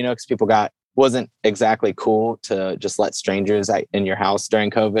COVID, because people wasn't exactly cool to just let strangers in your house during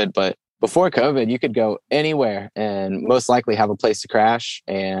COVID. But before COVID, you could go anywhere and most likely have a place to crash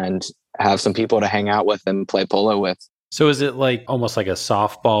and have some people to hang out with and play polo with. So is it like almost like a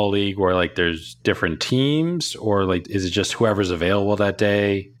softball league where like there's different teams, or like is it just whoever's available that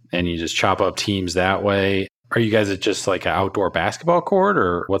day and you just chop up teams that way? Are you guys at just like an outdoor basketball court,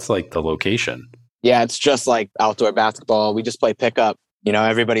 or what's like the location? Yeah, it's just like outdoor basketball. We just play pickup.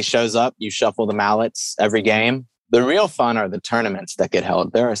 Everybody shows up, you shuffle the mallets every game. The real fun are the tournaments that get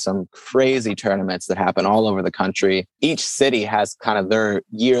held. There are some crazy tournaments that happen all over the country. Each city has kind of their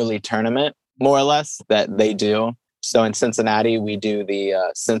yearly tournament, more or less, that they do. So in Cincinnati, we do the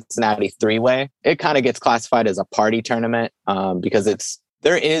Cincinnati Three-Way. It kind of gets classified as a party tournament because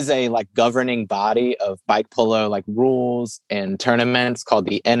there is a like governing body of bike polo like rules and tournaments called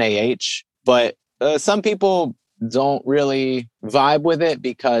the NAH. But some people don't really vibe with it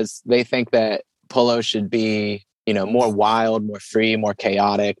because they think that polo should be, more wild, more free, more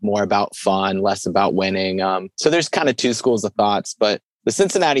chaotic, more about fun, less about winning. So there's kind of two schools of thoughts, but the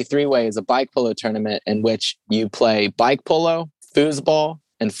Cincinnati Three-Way is a bike polo tournament in which you play bike polo, foosball,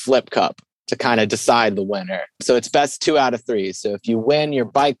 and flip cup to kind of decide the winner. So it's best 2 out of 3. So if you win your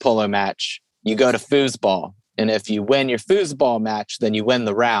bike polo match, you go to foosball. And if you win your foosball match, then you win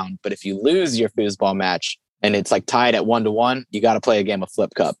the round. But if you lose your foosball match and it's like tied at 1-1, you got to play a game of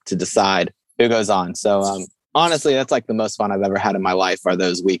flip cup to decide who goes on. So honestly, that's like the most fun I've ever had in my life are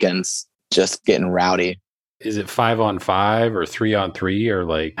those weekends, just getting rowdy. Is it 5-on-5 or 3-on-3 or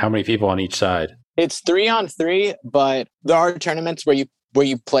like how many people on each side? It's 3-on-3, but there are tournaments where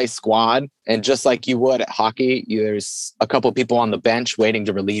you play squad, and just like you would at hockey, there's a couple people on the bench waiting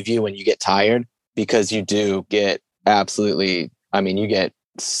to relieve you when you get tired, because you do get you get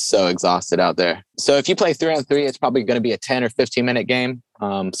so exhausted out there. So if you play 3-on-3, it's probably going to be a 10 or 15 minute game.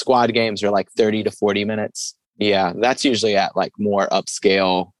 Squad games are like 30 to 40 minutes. Yeah, that's usually at like more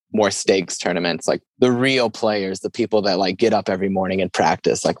upscale, more stakes tournaments, like the real players, the people that like get up every morning and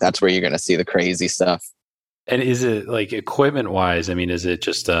practice. Like that's where you're going to see the crazy stuff. And is it like equipment wise? I mean, is it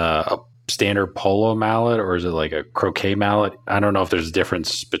just a standard polo mallet or is it like a croquet mallet? I don't know if there's a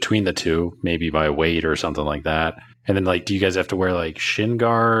difference between the two, maybe by weight or something like that. And then like, do you guys have to wear like shin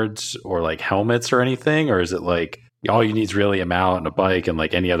guards or like helmets or anything? Or is it like all you need is really a mallet and a bike and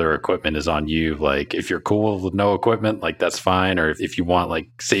like any other equipment is on you? Like if you're cool with no equipment, like that's fine. Or if you want like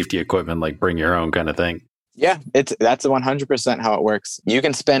safety equipment, like bring your own kind of thing. Yeah, that's 100% how it works. You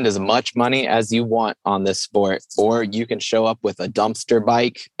can spend as much money as you want on this sport, or you can show up with a dumpster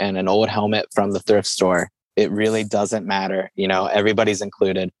bike and an old helmet from the thrift store. It really doesn't matter. Everybody's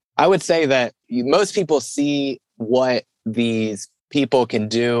included. I would say that most people see what these people can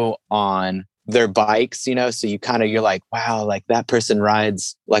do on their bikes, so you're like, wow, like that person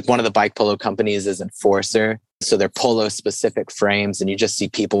rides, like one of the bike polo companies is Enforcer. So they're polo specific frames, and you just see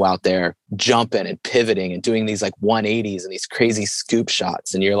people out there jumping and pivoting and doing these like 180s and these crazy scoop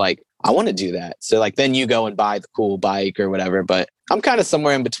shots. And you're like, I want to do that. So like, then you go and buy the cool bike or whatever. But I'm kind of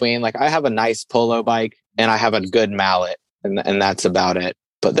somewhere in between. Like I have a nice polo bike and I have a good mallet, and that's about it.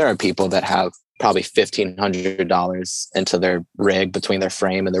 But there are people that have probably $1,500 into their rig between their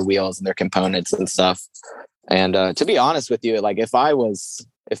frame and their wheels and their components and stuff. And to be honest with you, like if I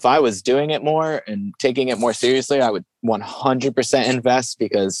was doing it more and taking it more seriously, I would 100% invest,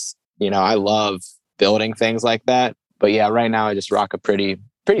 because, I love building things like that. But yeah, right now I just rock a pretty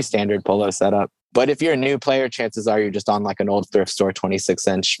standard polo setup. But if you're a new player, chances are you're just on like an old thrift store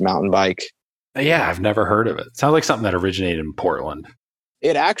 26-inch mountain bike. Yeah, I've never heard of it. Sounds like something that originated in Portland.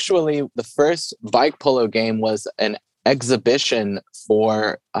 It actually, the first bike polo game was an exhibition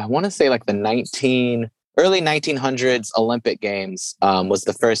for, I want to say like the early 1900s Olympic Games was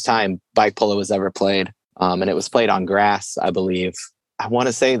the first time bike polo was ever played. And it was played on grass, I believe. I want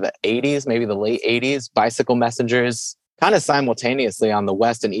to say the 80s, maybe the late 80s. Bicycle Messengers kind of simultaneously on the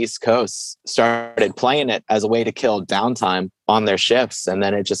West and East Coasts started playing it as a way to kill downtime on their ships. And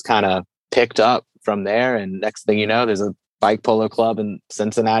then it just kind of picked up from there. And next thing you know, there's a bike polo club in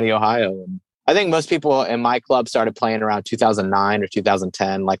Cincinnati, Ohio. And I think most people in my club started playing around 2009 or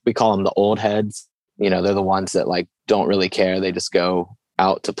 2010. Like we call them the old heads. They're the ones that like don't really care. They just go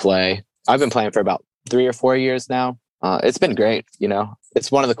out to play. I've been playing for about 3 or 4 years now. It's been great.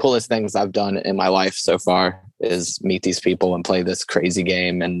 It's one of the coolest things I've done in my life so far is meet these people and play this crazy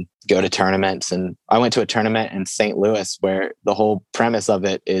game and go to tournaments. And I went to a tournament in St. Louis where the whole premise of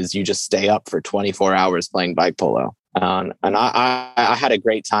it is you just stay up for 24 hours playing bike polo. And I had a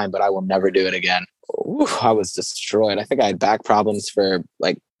great time, but I will never do it again. Ooh, I was destroyed. I think I had back problems for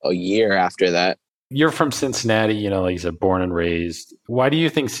like a year after that. You're from Cincinnati, like you said, born and raised. Why do you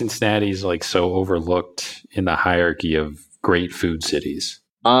think Cincinnati is like so overlooked in the hierarchy of great food cities?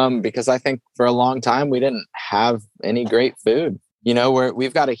 Because I think for a long time we didn't have any great food.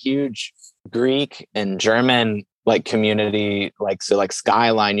 We've got a huge Greek and German like community, like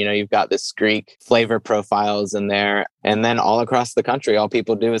Skyline, you've got this Greek flavor profiles in there. And then all across the country, all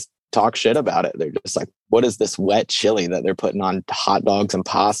people do is talk shit about it. They're just like, what is this wet chili that they're putting on hot dogs and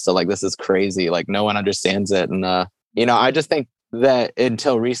pasta? Like, this is crazy. Like, no one understands it. And, I just think that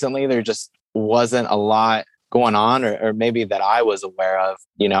until recently, there just wasn't a lot going on, or maybe that I was aware of.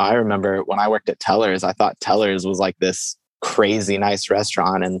 I remember when I worked at Teller's, I thought Teller's was like this crazy nice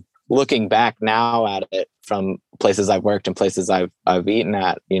restaurant. And looking back now at it from places I've worked and places I've eaten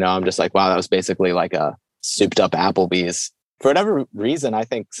at, I'm just like, wow, that was basically like a souped up Applebee's. For whatever reason, I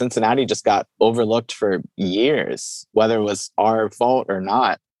think Cincinnati just got overlooked for years, whether it was our fault or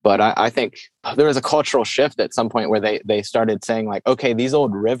not. But I think there was a cultural shift at some point where they started saying like, okay, these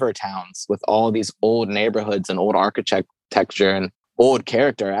old river towns with all these old neighborhoods and old architecture and old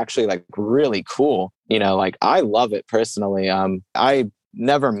character are actually like really cool. Like I love it personally. I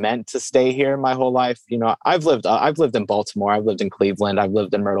never meant to stay here my whole life. I've lived in Baltimore, I've lived in Cleveland, I've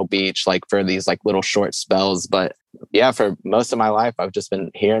lived in Myrtle Beach, like for these like little short spells. But yeah, for most of my life, I've just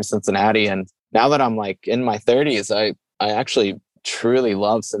been here in Cincinnati. And now that I'm like in my 30s, I actually truly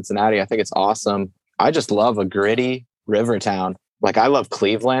love Cincinnati. I think it's awesome. I just love a gritty river town. Like I love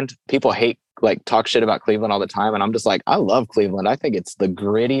Cleveland. People hate like talk shit about Cleveland all the time. And I'm just like, I love Cleveland. I think it's the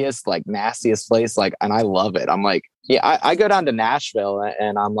grittiest, like nastiest place. Like, and I love it. I'm like, yeah, I go down to Nashville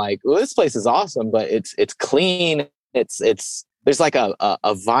and I'm like, well, this place is awesome, but it's clean. It's there's like a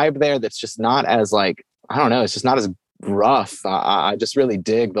vibe there that's just not as like, I don't know, it's just not as rough. I just really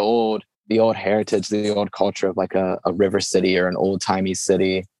dig the old heritage, the old culture of like a river city or an old timey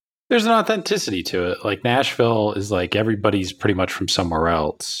city. There's an authenticity to it. Like Nashville is like everybody's pretty much from somewhere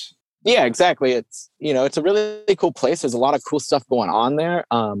else. Yeah, exactly. It's, you know, it's a really cool place. There's a lot of cool stuff going on there,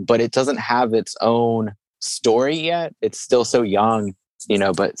 but it doesn't have its own story yet. It's still so young, you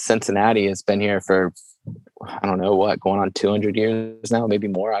know, but Cincinnati has been here for, I don't know what, going on 200 years now, maybe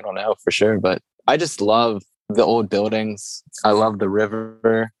more. I don't know for sure, but I just love the old buildings. I love the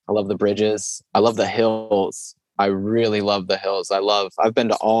river. I love the bridges. I love the hills. I really love the hills. I've been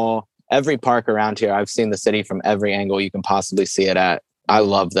to every park around here. I've seen the city from every angle you can possibly see it at. I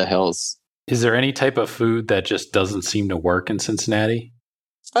love the hills. Is there any type of food that just doesn't seem to work in Cincinnati?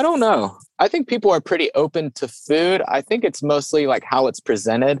 I don't know. I think people are pretty open to food. I think it's mostly like how it's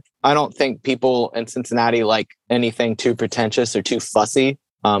presented. I don't think people in Cincinnati like anything too pretentious or too fussy.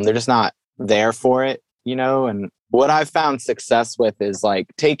 They're just not there for it, you know? And what I've found success with is like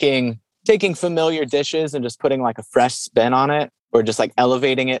taking familiar dishes and just putting like a fresh spin on it, or just like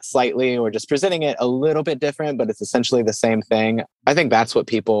elevating it slightly, or just presenting it a little bit different, but it's essentially the same thing. I think that's what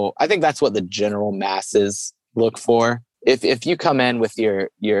the general masses look for. If you come in with your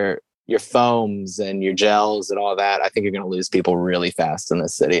foams and your gels and all that, I think you're going to lose people really fast in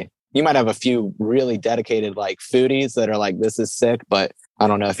this city. You might have a few really dedicated like foodies that are like, this is sick, but I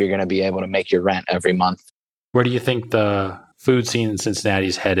don't know if you're going to be able to make your rent every month. Where do you think the food scene in Cincinnati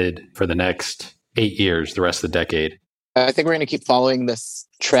is headed for the next 8 years, the rest of the decade? I think we're going to keep following this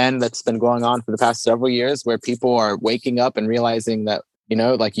trend that's been going on for the past several years, where people are waking up and realizing that, you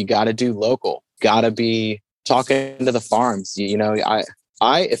know, like you got to do local, got to be talking to the farms. You know,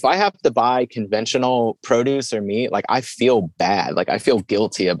 if I have to buy conventional produce or meat, like I feel bad, like I feel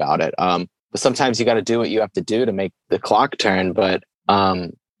guilty about it. But sometimes you got to do what you have to do to make the clock turn. But I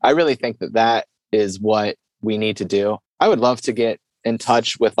really think that is what we need to do. I would love to get in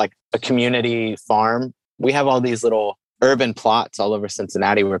touch with like a community farm. We have all these little urban plots all over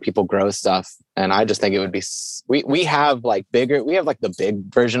Cincinnati where people grow stuff. And I just think it would be, we have like the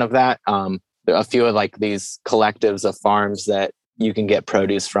big version of that. A few of like these collectives of farms that you can get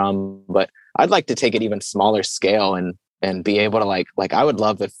produce from, but I'd like to take it even smaller scale and be able to like, I would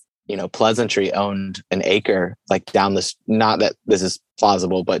love if, you know, Pleasantry owned an acre, like down this, not that this is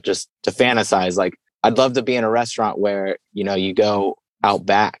plausible, but just to fantasize, like I'd love to be in a restaurant where, you know, you go out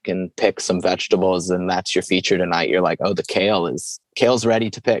back and pick some vegetables and that's your feature tonight. You're like, oh, the kale's ready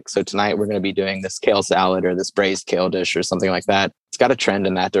to pick. So tonight we're going to be doing this kale salad or this braised kale dish or something like that. It's got a trend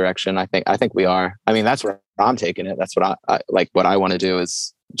in that direction. I think we are. I mean, that's where I'm taking it. That's what I like. What I want to do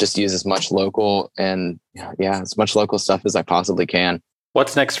is just use as much local and as much local stuff as I possibly can.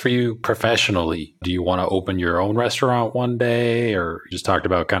 What's next for you professionally? Do you want to open your own restaurant one day, or you just talked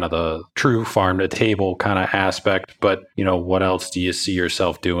about kind of the true farm to table kind of aspect, but you know, what else do you see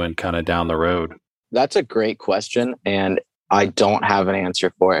yourself doing kind of down the road? That's a great question. And I don't have an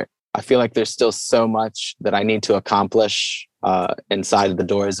answer for it. I feel like there's still so much that I need to accomplish inside of the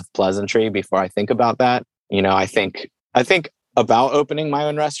doors of Pleasantry before I think about that. You know, I think about opening my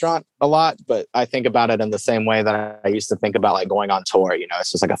own restaurant a lot, but I think about it in the same way that I used to think about like going on tour. You know,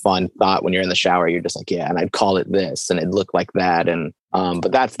 it's just like a fun thought when you're in the shower. You're just like, yeah, and I'd call it this and it'd look like that. And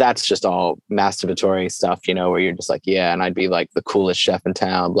but that's just all masturbatory stuff, you know, where you're just like, yeah, and I'd be like the coolest chef in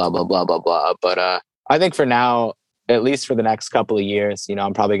town, blah, blah, blah, blah, blah. But I think for now, at least for the next couple of years, you know,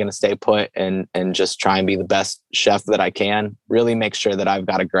 I'm probably going to stay put and just try and be the best chef that I can. Really make sure that I've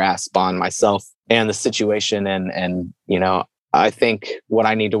got a grasp on myself and the situation. And you know, I think what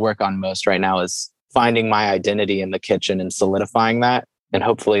I need to work on most right now is finding my identity in the kitchen and solidifying that. And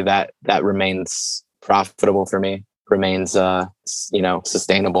hopefully that remains profitable for me, remains, you know,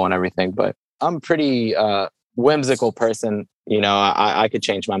 sustainable and everything. But I'm a pretty whimsical person. You know, I could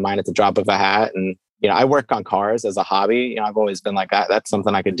change my mind at the drop of a hat. And, you know, I work on cars as a hobby. You know, I've always been like, that's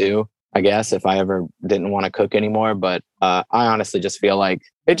something I could do, I guess, if I ever didn't want to cook anymore. But I honestly just feel like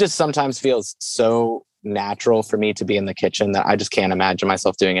it just sometimes feels so natural for me to be in the kitchen that I just can't imagine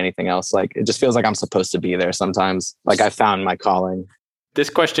myself doing anything else. Like, it just feels like I'm supposed to be there sometimes. Like I found my calling.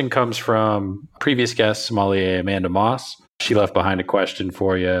 This question comes from previous guest, sommelier Amanda Moss. She left behind a question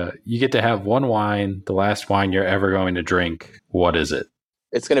for you. You get to have one wine, the last wine you're ever going to drink. What is it?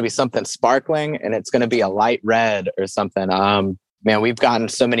 It's going to be something sparkling and it's going to be a light red or something. man, we've gotten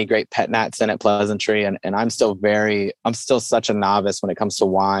so many great pet nats in at Pleasantry, and I'm still such a novice when it comes to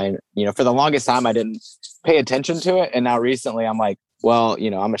wine. For the longest time, I didn't pay attention to it. And now recently I'm like, well,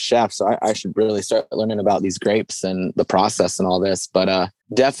 I'm a chef, so I should really start learning about these grapes and the process and all this. But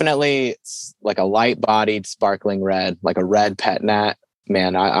definitely like a light bodied sparkling red, like a red pet nat.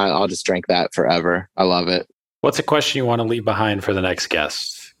 Man, I'll just drink that forever. I love it. What's a question you want to leave behind for the next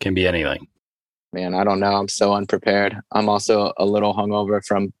guest? Can be anything. Man, I don't know. I'm so unprepared. I'm also a little hungover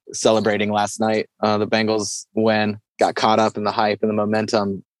from celebrating last night. The Bengals win, got caught up in the hype and the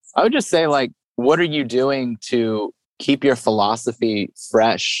momentum. I would just say, like, what are you doing to keep your philosophy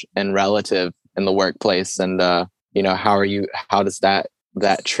fresh and relative in the workplace? And, how does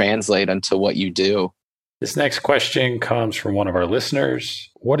that translate into what you do? This next question comes from one of our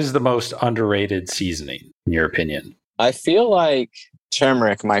listeners. What is the most underrated seasoning, in your opinion? I feel like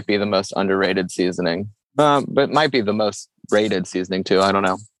turmeric might be the most underrated seasoning, but might be the most rated seasoning too. I don't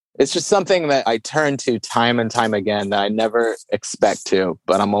know. It's just something that I turn to time and time again that I never expect to,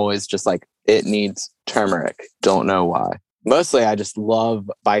 but I'm always just like, it needs turmeric. Don't know why. Mostly, I just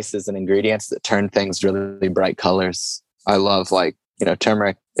love spices and ingredients that turn things really bright colors. I love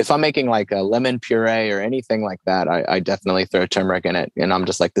turmeric. If I'm making like a lemon puree or anything like that, I definitely throw turmeric in it. And I'm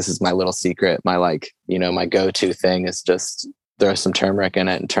just like, this is my little secret. My my go-to thing is just throw some turmeric in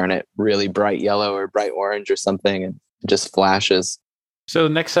it and turn it really bright yellow or bright orange or something. And it just flashes. So the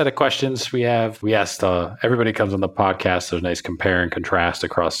next set of questions we asked everybody comes on the podcast. So nice compare and contrast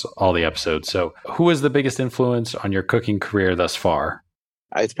across all the episodes. So who is the biggest influence on your cooking career thus far?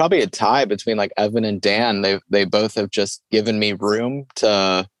 It's probably a tie between like Evan and Dan. They both have just given me room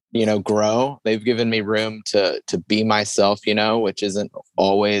to, grow. They've given me room to be myself, which isn't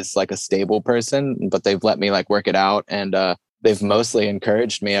always like a stable person, but they've let me like work it out. And they've mostly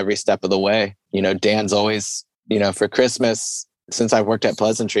encouraged me every step of the way. Dan's always, for Christmas, since I've worked at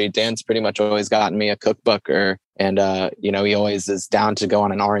Pleasantry, Dan's pretty much always gotten me a cookbook and he always is down to go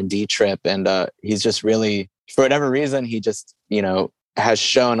on an R&D trip. And he's just really, for whatever reason, he just, has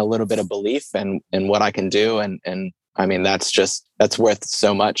shown a little bit of belief in what I can do. And I mean, that's worth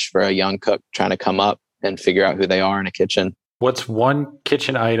so much for a young cook trying to come up and figure out who they are in a kitchen. What's one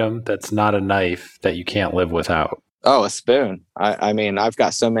kitchen item that's not a knife that you can't live without? Oh, a spoon. I mean, I've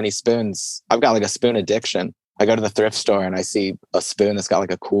got so many spoons. I've got like a spoon addiction. I go to the thrift store and I see a spoon that's got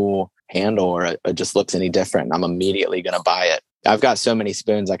like a cool handle or it just looks any different. And I'm immediately going to buy it. I've got so many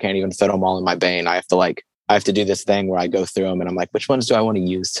spoons. I can't even fit them all in my Bane. I have to do this thing where I go through them and I'm like, which ones do I want to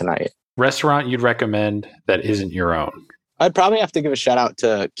use tonight? Restaurant you'd recommend that isn't your own? I'd probably have to give a shout out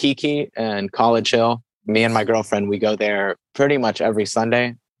to Kiki and College Hill. Me and my girlfriend, we go there pretty much every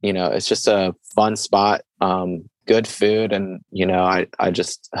Sunday. It's just a fun spot, good food. And,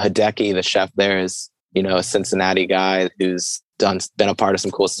 Hideki, the chef there is, a Cincinnati guy who's been a part of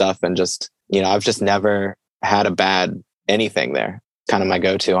some cool stuff. And just, I've just never had a bad anything there. Kind of my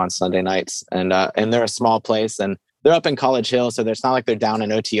go-to on Sunday nights. And they're a small place and they're up in College Hill. So there's not like they're down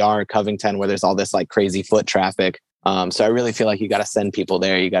in OTR or Covington where there's all this like crazy foot traffic. So I really feel like you got to send people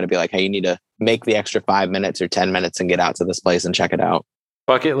there. You got to be like, hey, you need to make the extra 5 minutes or 10 minutes and get out to this place and check it out.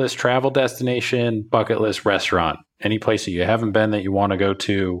 Bucket list travel destination, bucket list restaurant, any place that you haven't been that you want to go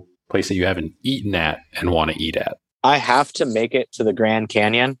to, place that you haven't eaten at and want to eat at. I have to make it to the Grand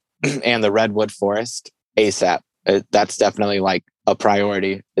Canyon and the Redwood Forest ASAP. That's definitely like a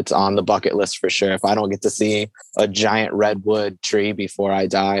priority. It's on the bucket list for sure. If I don't get to see a giant redwood tree before I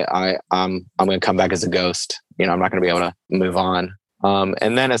die, I'm going to come back as a ghost. I'm not going to be able to move on.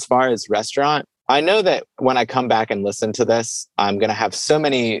 And then as far as restaurant, I know that when I come back and listen to this, I'm going to have so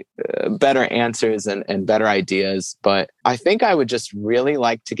many better answers and better ideas. But I think I would just really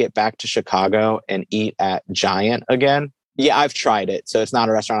like to get back to Chicago and eat at Giant again. Yeah, I've tried it. So it's not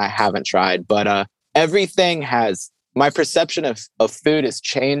a restaurant I haven't tried, but everything has, my perception of food has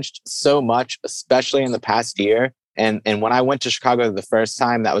changed so much, especially in the past year. And when I went to Chicago the first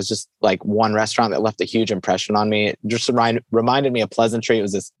time, that was just like one restaurant that left a huge impression on me. It just reminded me of Pleasantry. It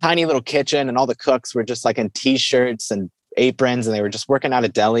was this tiny little kitchen and all the cooks were just like in t-shirts and aprons and they were just working out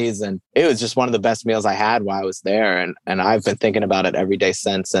of delis. And it was just one of the best meals I had while I was there. And I've been thinking about it every day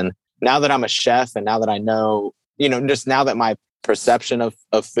since. And now that I'm a chef and now that I know, just now that my perception of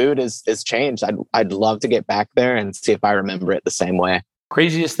food is changed, I'd love to get back there and see if I remember it the same way.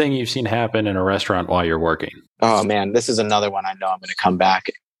 Craziest thing you've seen happen in a restaurant while you're working? Oh man, this is another one I know I'm going to come back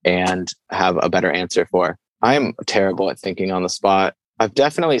and have a better answer for. I'm terrible at thinking on the spot. I've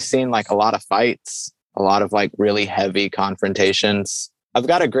definitely seen like a lot of fights, a lot of like really heavy confrontations. I've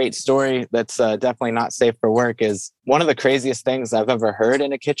got a great story that's definitely not safe for work. Is one of the craziest things I've ever heard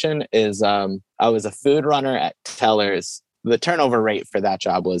in a kitchen is I was a food runner at Teller's the turnover rate for that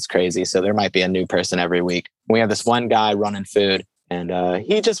job was crazy. So there might be a new person every week. We have this one guy running food, and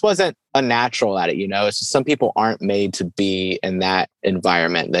he just wasn't a natural at it. It's just some people aren't made to be in that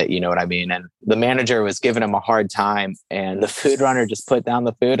environment, that, you know what I mean? And the manager was giving him a hard time, and the food runner just put down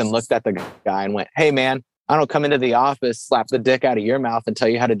the food and looked at the guy and went, "Hey man, I don't come into the office, slap the dick out of your mouth and tell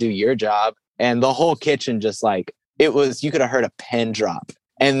you how to do your job." And the whole kitchen just like, you could have heard a pin drop.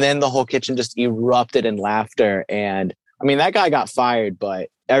 And then the whole kitchen just erupted in laughter. And I mean, that guy got fired, but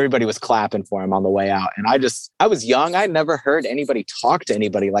everybody was clapping for him on the way out. And I was young. I'd never heard anybody talk to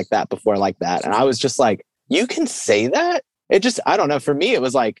anybody like that before, like that. And I was just like, you can say that? I don't know. For me, it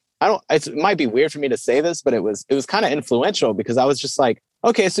was like, it might be weird for me to say this, but it was kind of influential, because I was just like,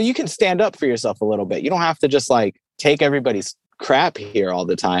 okay, so you can stand up for yourself a little bit. You don't have to just like take everybody's crap here all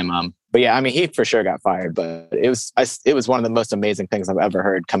the time. But yeah, I mean, he for sure got fired, but it was one of the most amazing things I've ever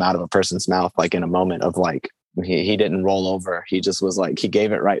heard come out of a person's mouth, like in a moment of like, he didn't roll over. He just was like, he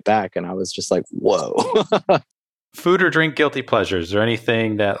gave it right back. And I was just like, whoa. Food or drink guilty pleasures? Is there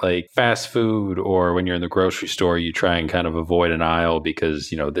anything that, like fast food, or when you're in the grocery store, you try and kind of avoid an aisle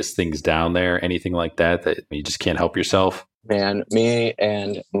because, this thing's down there? Anything like that you just can't help yourself? Man, me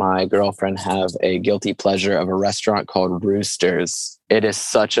and my girlfriend have a guilty pleasure of a restaurant called Roosters. It is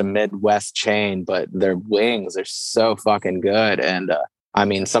such a Midwest chain, but their wings are so fucking good. And I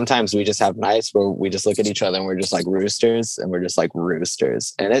mean, sometimes we just have nights where we just look at each other and we're just like, Roosters, and we're just like,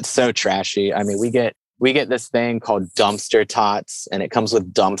 Roosters. And it's so trashy. I mean, we get this thing called dumpster tots, and it comes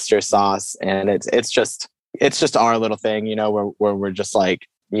with dumpster sauce, and it's just our little thing, where we're just like,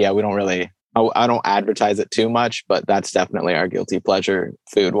 yeah, we don't really, I don't advertise it too much, but that's definitely our guilty pleasure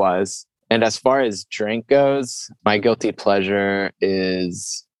food wise. And as far as drink goes, my guilty pleasure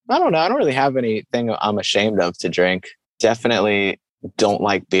is, I don't know, I don't really have anything I'm ashamed of to drink. Definitely don't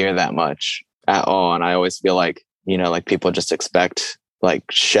like beer that much at all. And I always feel like, like people just expect like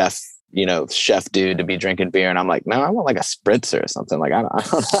chef dude to be drinking beer. And I'm like, no, I want like a spritzer or something. Like,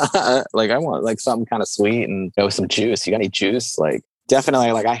 I want like something kind of sweet and with some juice. You got any juice? Like,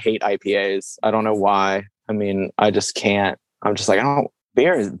 definitely, like, I hate IPAs. I don't know why. I mean, I just can't. I'm just like,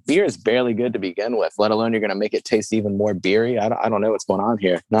 beer is barely good to begin with, let alone you're going to make it taste even more beery. I don't know what's going on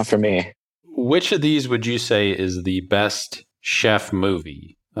here. Not for me. Which of these would you say is the best chef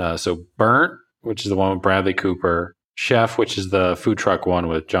movie? So Burnt, which is the one with Bradley Cooper. Chef, which is the food truck one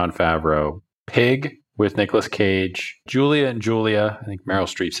with Jon Favreau. Pig with Nicolas Cage. Julia and Julia. I think Meryl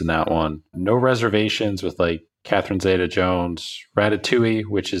Streep's in that one. No Reservations with like Catherine Zeta-Jones. Ratatouille,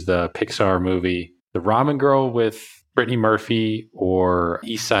 which is the Pixar movie. The Ramen Girl with Brittany Murphy, or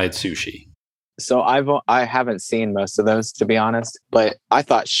East Side Sushi. So I haven't seen most of those, to be honest, but I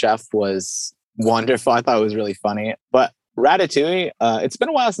thought Chef was wonderful. I thought it was really funny. But Ratatouille, it's been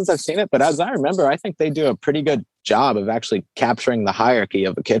a while since I've seen it, but as I remember, I think they do a pretty good job of actually capturing the hierarchy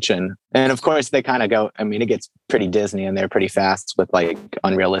of a kitchen. And of course, they kind of go, I mean, it gets pretty Disney and they're pretty fast with like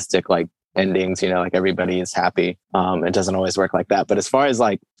unrealistic like endings, like everybody is happy. It doesn't always work like that. But as far as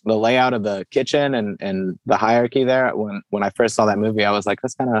like the layout of the kitchen and the hierarchy there, when I first saw that movie, I was like,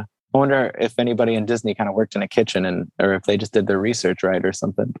 that's kind of, I wonder if anybody in Disney kind of worked in a kitchen or if they just did their research right or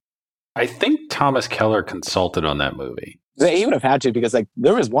something. I think Thomas Keller consulted on that movie. He would have had to, because like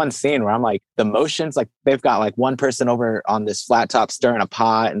there was one scene where I'm like, the motions, like they've got like one person over on this flat top stirring a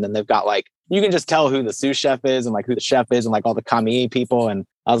pot, and then they've got like, you can just tell who the sous chef is and like who the chef is and like all the commis people. And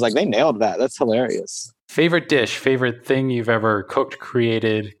I was like, they nailed that. That's hilarious. Favorite dish, favorite thing you've ever cooked,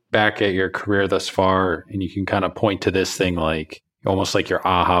 created back at your career thus far, and you can kind of point to this thing like almost like your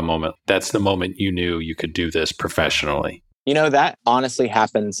aha moment. That's the moment you knew you could do this professionally. That honestly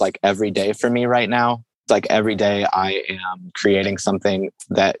happens like every day for me right now. It's like every day I am creating something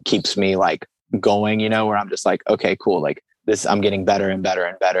that keeps me like going, where I'm just like, okay, cool. Like this, I'm getting better and better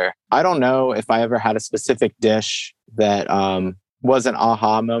and better. I don't know if I ever had a specific dish that was an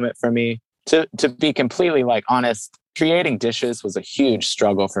aha moment for me. To be completely like honest, creating dishes was a huge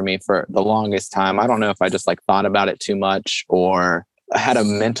struggle for me for the longest time. I don't know if I just like thought about it too much or I had a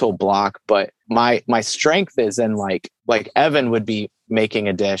mental block, but my strength is in like Evan would be making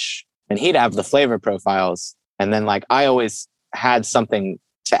a dish and he'd have the flavor profiles. And then like, I always had something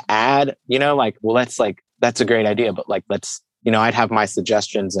to add, like, well, that's a great idea, but like, I'd have my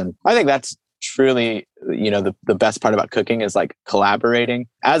suggestions. And I think that's truly, the best part about cooking is like collaborating.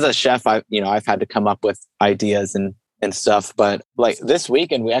 As a chef, I've had to come up with ideas and stuff. But like this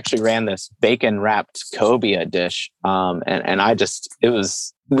weekend, we actually ran this bacon wrapped cobia dish. And it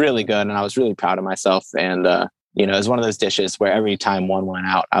was really good. And I was really proud of myself. And it's one of those dishes where every time one went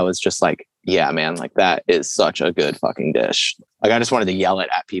out, I was just like, yeah, man, like that is such a good fucking dish. Like I just wanted to yell it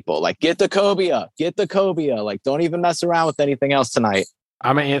at people, like, get the cobia, like don't even mess around with anything else tonight.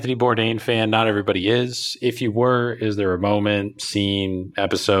 I'm an Anthony Bourdain fan. Not everybody is. If you were, is there a moment, scene,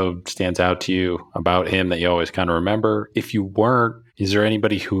 episode stands out to you about him that you always kind of remember? If you weren't, is there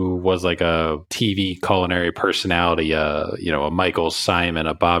anybody who was like a TV culinary personality, a Michael Simon,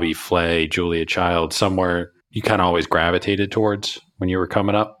 a Bobby Flay, Julia Child, somewhere you kind of always gravitated towards when you were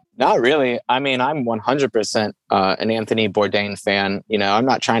coming up? Not really. I mean, I'm 100% an Anthony Bourdain fan. I'm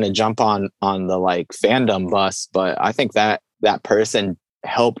not trying to jump on the like fandom bus, but I think that person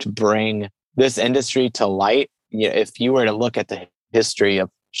helped bring this industry to light. If you were to look at the history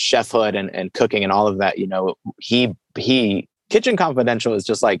of chefhood and cooking and all of that, he Kitchen Confidential is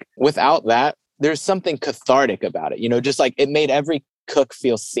just like, without that, there's something cathartic about it. Just like it made every cook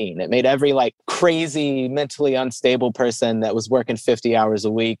feel seen. It made every like crazy, mentally unstable person that was working 50 hours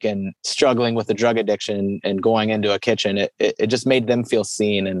a week and struggling with a drug addiction and going into a kitchen, it just made them feel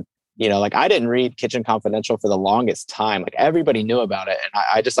seen. And like I didn't read Kitchen Confidential for the longest time. Like everybody knew about it. And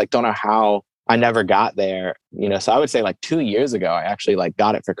I just like don't know how I never got there. So I would say like 2 years ago, I actually like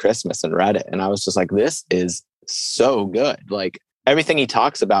got it for Christmas and read it. And I was just like, this is so good. Like everything he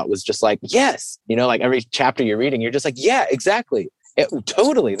talks about was just like, yes, like every chapter you're reading, you're just like, yeah, exactly.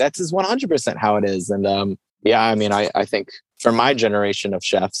 Totally. That's 100% how it is. And yeah, I mean, I think for my generation of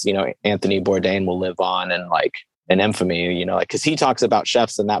chefs, Anthony Bourdain will live on and like an infamy, like, cause he talks about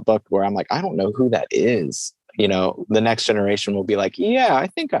chefs in that book where I'm like, I don't know who that is. The next generation will be like, yeah, I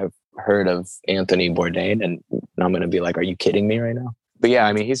think I've heard of Anthony Bourdain. And I'm going to be like, are you kidding me right now? But yeah,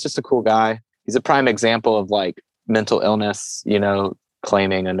 I mean, he's just a cool guy. He's a prime example of like mental illness,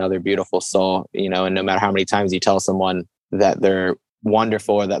 claiming another beautiful soul, and no matter how many times you tell someone that they're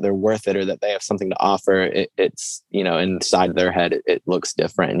wonderful or that they're worth it or that they have something to offer, it's, inside their head, it looks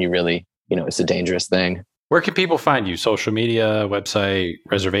different. And you really, it's a dangerous thing. Where can people find you? Social media, website,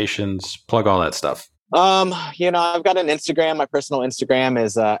 reservations, plug all that stuff. I've got an Instagram. My personal Instagram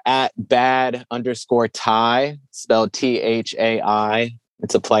is at bad_Thai, spelled THAI.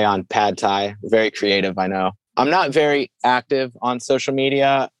 It's a play on pad Thai. Very creative, I know. I'm not very active on social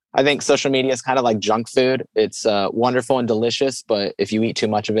media. I think social media is kind of like junk food. It's wonderful and delicious, but if you eat too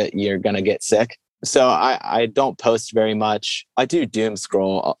much of it, you're going to get sick. So I don't post very much. I do doom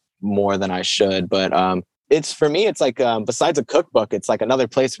scroll more than I should, but it's for me, it's like besides a cookbook, it's like another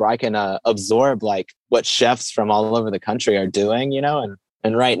place where I can absorb like what chefs from all over the country are doing,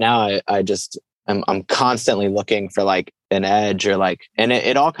 and right now I'm constantly looking for like an edge or like, and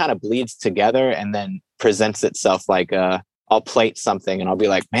it all kind of bleeds together and then presents itself like I'll plate something and I'll be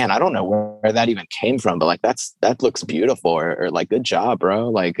like, man, I don't know where that even came from, but like that looks beautiful or like, good job, bro.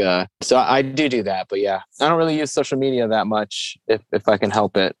 Like, so I do that, but yeah, I don't really use social media that much. If I can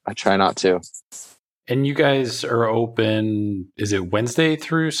help it, I try not to. And you guys are open, is it Wednesday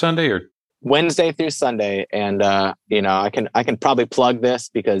through Sunday or? Wednesday through Sunday. And, I can probably plug this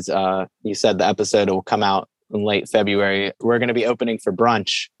because you said the episode will come out in late February. We're going to be opening for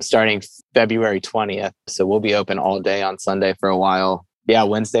brunch starting February 20th. So we'll be open all day on Sunday for a while. Yeah,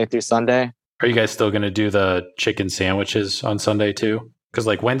 Wednesday through Sunday. Are you guys still going to do the chicken sandwiches on Sunday too? Because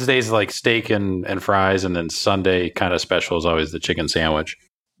like Wednesday's like steak and fries, and then Sunday kind of special is always the chicken sandwich.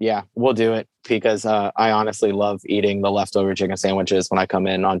 Yeah, we'll do it because I honestly love eating the leftover chicken sandwiches when I come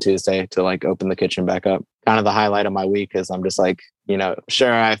in on Tuesday to like open the kitchen back up. Kind of the highlight of my week is I'm just like,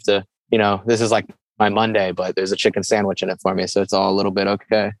 sure, I have to, this is like my Monday, but there's a chicken sandwich in it for me. So it's all a little bit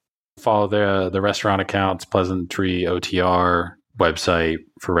okay. Follow the restaurant accounts, Pleasant Tree OTR website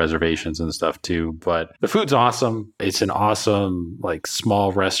for reservations and stuff too. But the food's awesome. It's an awesome, like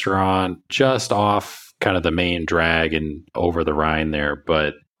small restaurant just off kind of the main drag and over the Rhine there.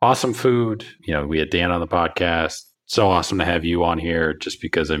 But awesome food. We had Dan on the podcast. So awesome to have you on here just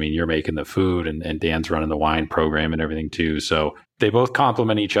because, I mean, you're making the food and Dan's running the wine program and everything too. So they both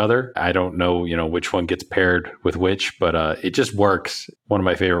complement each other. I don't know, which one gets paired with which, but it just works. One of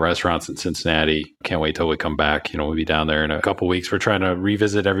my favorite restaurants in Cincinnati. Can't wait till we come back. We'll be down there in a couple of weeks. We're trying to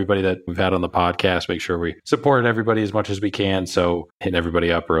revisit everybody that we've had on the podcast, make sure we support everybody as much as we can. So hitting everybody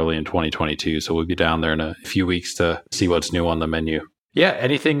up early in 2022. So we'll be down there in a few weeks to see what's new on the menu. Yeah,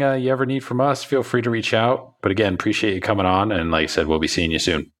 anything you ever need from us, feel free to reach out. But again, appreciate you coming on. And like I said, we'll be seeing you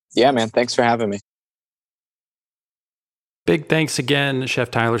soon. Yeah, man. Thanks for having me. Big thanks again,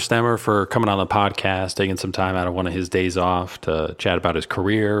 Chef Tyler Stemmer, for coming on the podcast, taking some time out of one of his days off to chat about his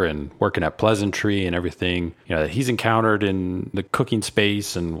career and working at Pleasant Tree and everything that he's encountered in the cooking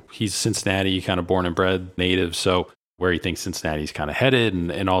space. And he's Cincinnati, kind of born and bred native. So where he thinks Cincinnati's kind of headed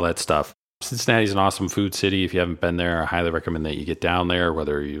and all that stuff. Cincinnati's an awesome food city. If you haven't been there, I highly recommend that you get down there,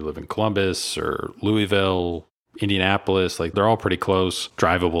 whether you live in Columbus or Louisville, Indianapolis. Like, they're all pretty close,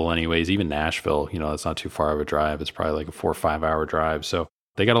 drivable anyways. Even Nashville, that's not too far of a drive. It's probably like a 4 or 5 hour drive. So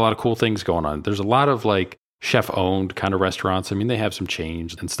they got a lot of cool things going on. There's a lot of like chef-owned kind of restaurants. I mean, they have some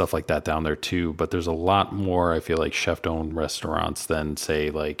chains and stuff like that down there too, but there's a lot more, I feel like, chef-owned restaurants than,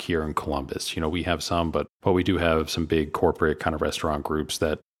 say, like here in Columbus. We have some, but we do have some big corporate kind of restaurant groups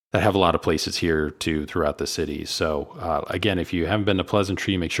that have a lot of places here too throughout the city. So again, if you haven't been to Pleasant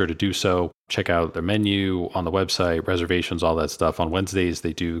Tree, make sure to do so. Check out their menu on the website, reservations, all that stuff. On Wednesdays,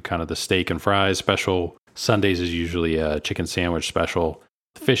 they do kind of the steak and fries special. Sundays is usually a chicken sandwich special.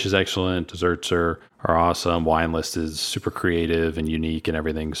 The fish is excellent. Desserts are awesome. Wine list is super creative and unique and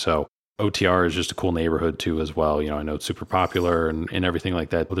everything. So OTR is just a cool neighborhood too as well. I know it's super popular and everything like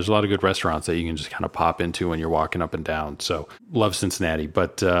that, but there's a lot of good restaurants that you can just kind of pop into when you're walking up and down. So love Cincinnati.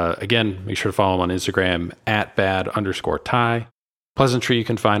 But again, make sure to follow them on Instagram at @bad_Ty. Pleasant Tree you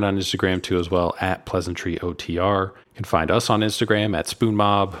can find on Instagram too as well, at PleasantTreeOTR. You can find us on Instagram at Spoon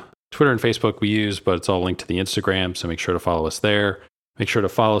Mob. Twitter and Facebook we use, but it's all linked to the Instagram. So make sure to follow us there. Make sure to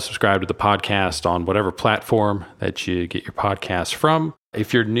follow, subscribe to the podcast on whatever platform that you get your podcasts from.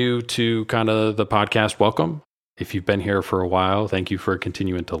 If you're new to kind of the podcast, welcome. If you've been here for a while, thank you for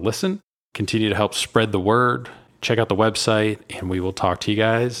continuing to listen. Continue to help spread the word. Check out the website, and we will talk to you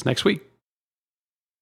guys next week.